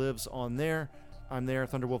Thunderwolf Lives on there. I'm there,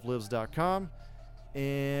 thunderwolflives.com.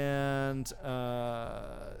 And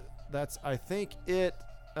that's, I think, it.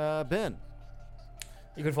 Ben.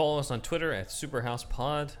 You can follow us on Twitter at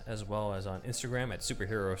SuperhousePod, as well as on Instagram at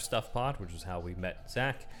SuperheroStuffPod, which is how we met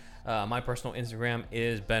Zach. My personal Instagram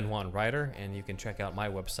is BenJuanWriter, and you can check out my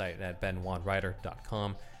website at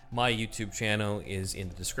benjuanwriter.com. My YouTube channel is in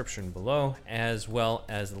the description below, as well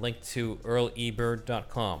as a link to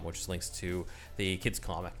earlebird.com, which links to the kids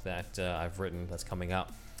comic that I've written that's coming out.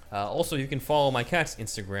 Also, you can follow my cat's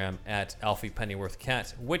Instagram at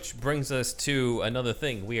AlfiePennyworthCat, which brings us to another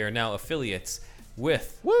thing. We are now affiliates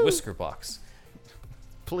with Whiskerbox.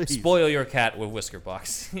 Please. Spoil your cat with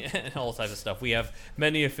Whiskerbox and all types of stuff. We have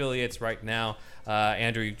many affiliates right now.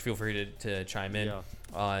 Andrew, feel free to chime in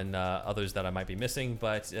on others that I might be missing.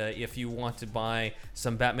 But if you want to buy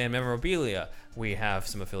some Batman memorabilia, we have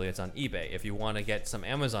some affiliates on eBay. If you want to get some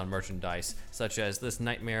Amazon merchandise, such as this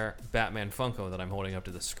Nightmare Batman Funko that I'm holding up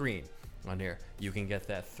to the screen on here, you can get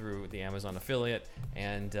that through the Amazon affiliate,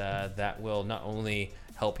 and that will not only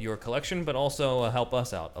help your collection, but also help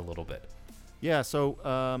us out a little bit. Yeah, so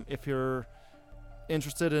if you're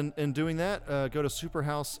interested in doing that, go to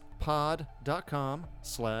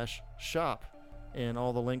superhousepod.com/shop, and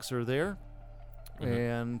all the links are there. Mm-hmm.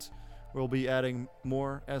 And we'll be adding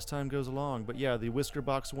more as time goes along. But yeah, the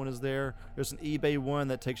Whiskerbox one is there. There's an eBay one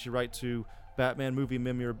that takes you right to Batman movie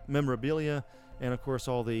memorabilia, and of course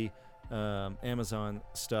all the Amazon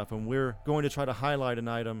stuff. And we're going to try to highlight an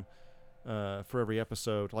item for every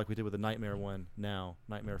episode, like we did with the Nightmare one now,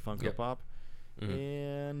 Nightmare Funko Pop. Mm-hmm.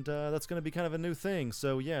 And that's going to be kind of a new thing.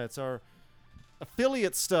 So yeah, it's our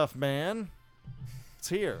affiliate stuff, man. It's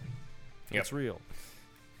here. Yep. It's real.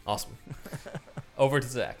 Awesome. Over to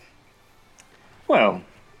Zach. Well,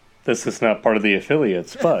 this is not part of the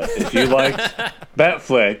affiliates, but if you liked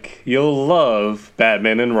Batfleck, you'll love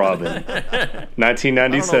Batman and Robin.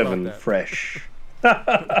 1997, fresh.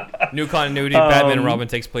 New continuity. Batman and Robin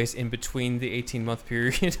takes place in between the 18-month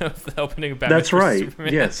period of the opening of Batman. That's right.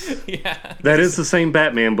 Superman. Yes. Yeah. That is the same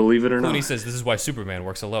Batman, believe it or not. Clooney says this is why Superman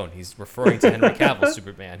works alone. He's referring to Henry Cavill's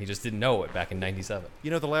Superman. He just didn't know it back in '97.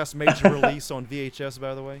 You know the last major release on VHS,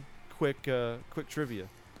 by the way? Quick trivia.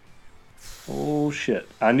 Oh shit!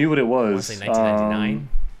 I knew what it was. I want to say 1999.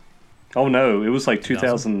 Oh no, it was like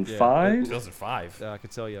 2005. Yeah, 2005. I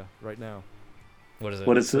could tell you right now. What is it?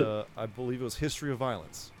 What is it? I believe it was History of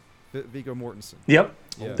Violence. Viggo Mortensen. Yep,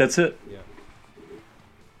 yeah. That's it. Yeah.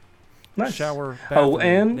 Nice. Shower, bathroom,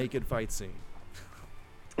 and naked fight scene.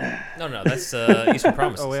 No, that's Eastern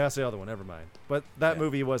Promises. Oh, yeah, that's the other one. Never mind. But that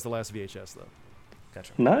movie was the last VHS, though.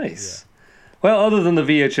 Gotcha. Nice. Yeah. Well, other than the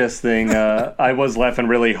VHS thing, I was laughing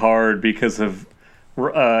really hard because of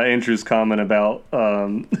Andrew's comment about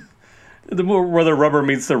where the rubber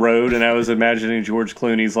meets the road, and I was imagining George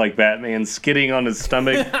Clooney's like Batman skidding on his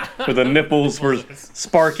stomach where the nipples were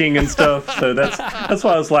sparking and stuff. So that's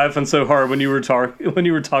why I was laughing so hard when you were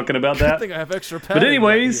talking about that. I think I have extra padding. But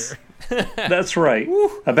anyways, that's right.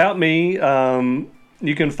 About me,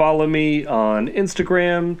 you can follow me on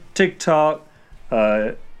Instagram, TikTok,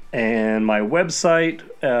 and my website,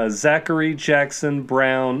 Zachary Jackson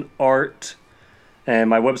Brown Art. And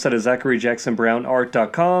my website is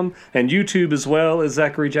ZacharyJacksonBrownArt.com. And YouTube as well is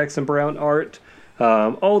Zachary Jackson Brown Art.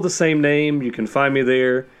 All the same name. You can find me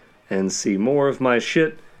there and see more of my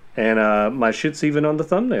shit. And my shit's even on the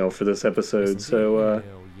thumbnail for this episode. So,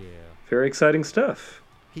 very exciting stuff.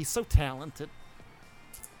 He's so talented.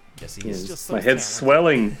 Yes, he is. Just so my head's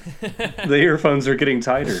swelling. The earphones are getting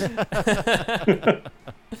tighter.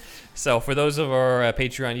 So for those of our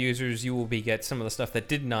Patreon users, you will get some of the stuff that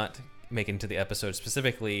did not make it into the episode,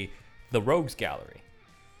 specifically the Rogues Gallery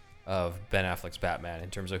of Ben Affleck's Batman in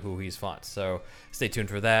terms of who he's fought. So stay tuned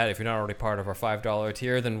for that. If you're not already part of our $5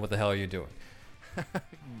 tier, then what the hell are you doing?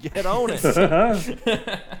 Get on it.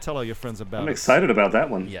 Tell all your friends about it. I'm excited about that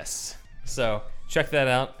one. Yes. So check that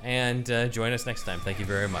out and join us next time. Thank you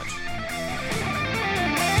very much.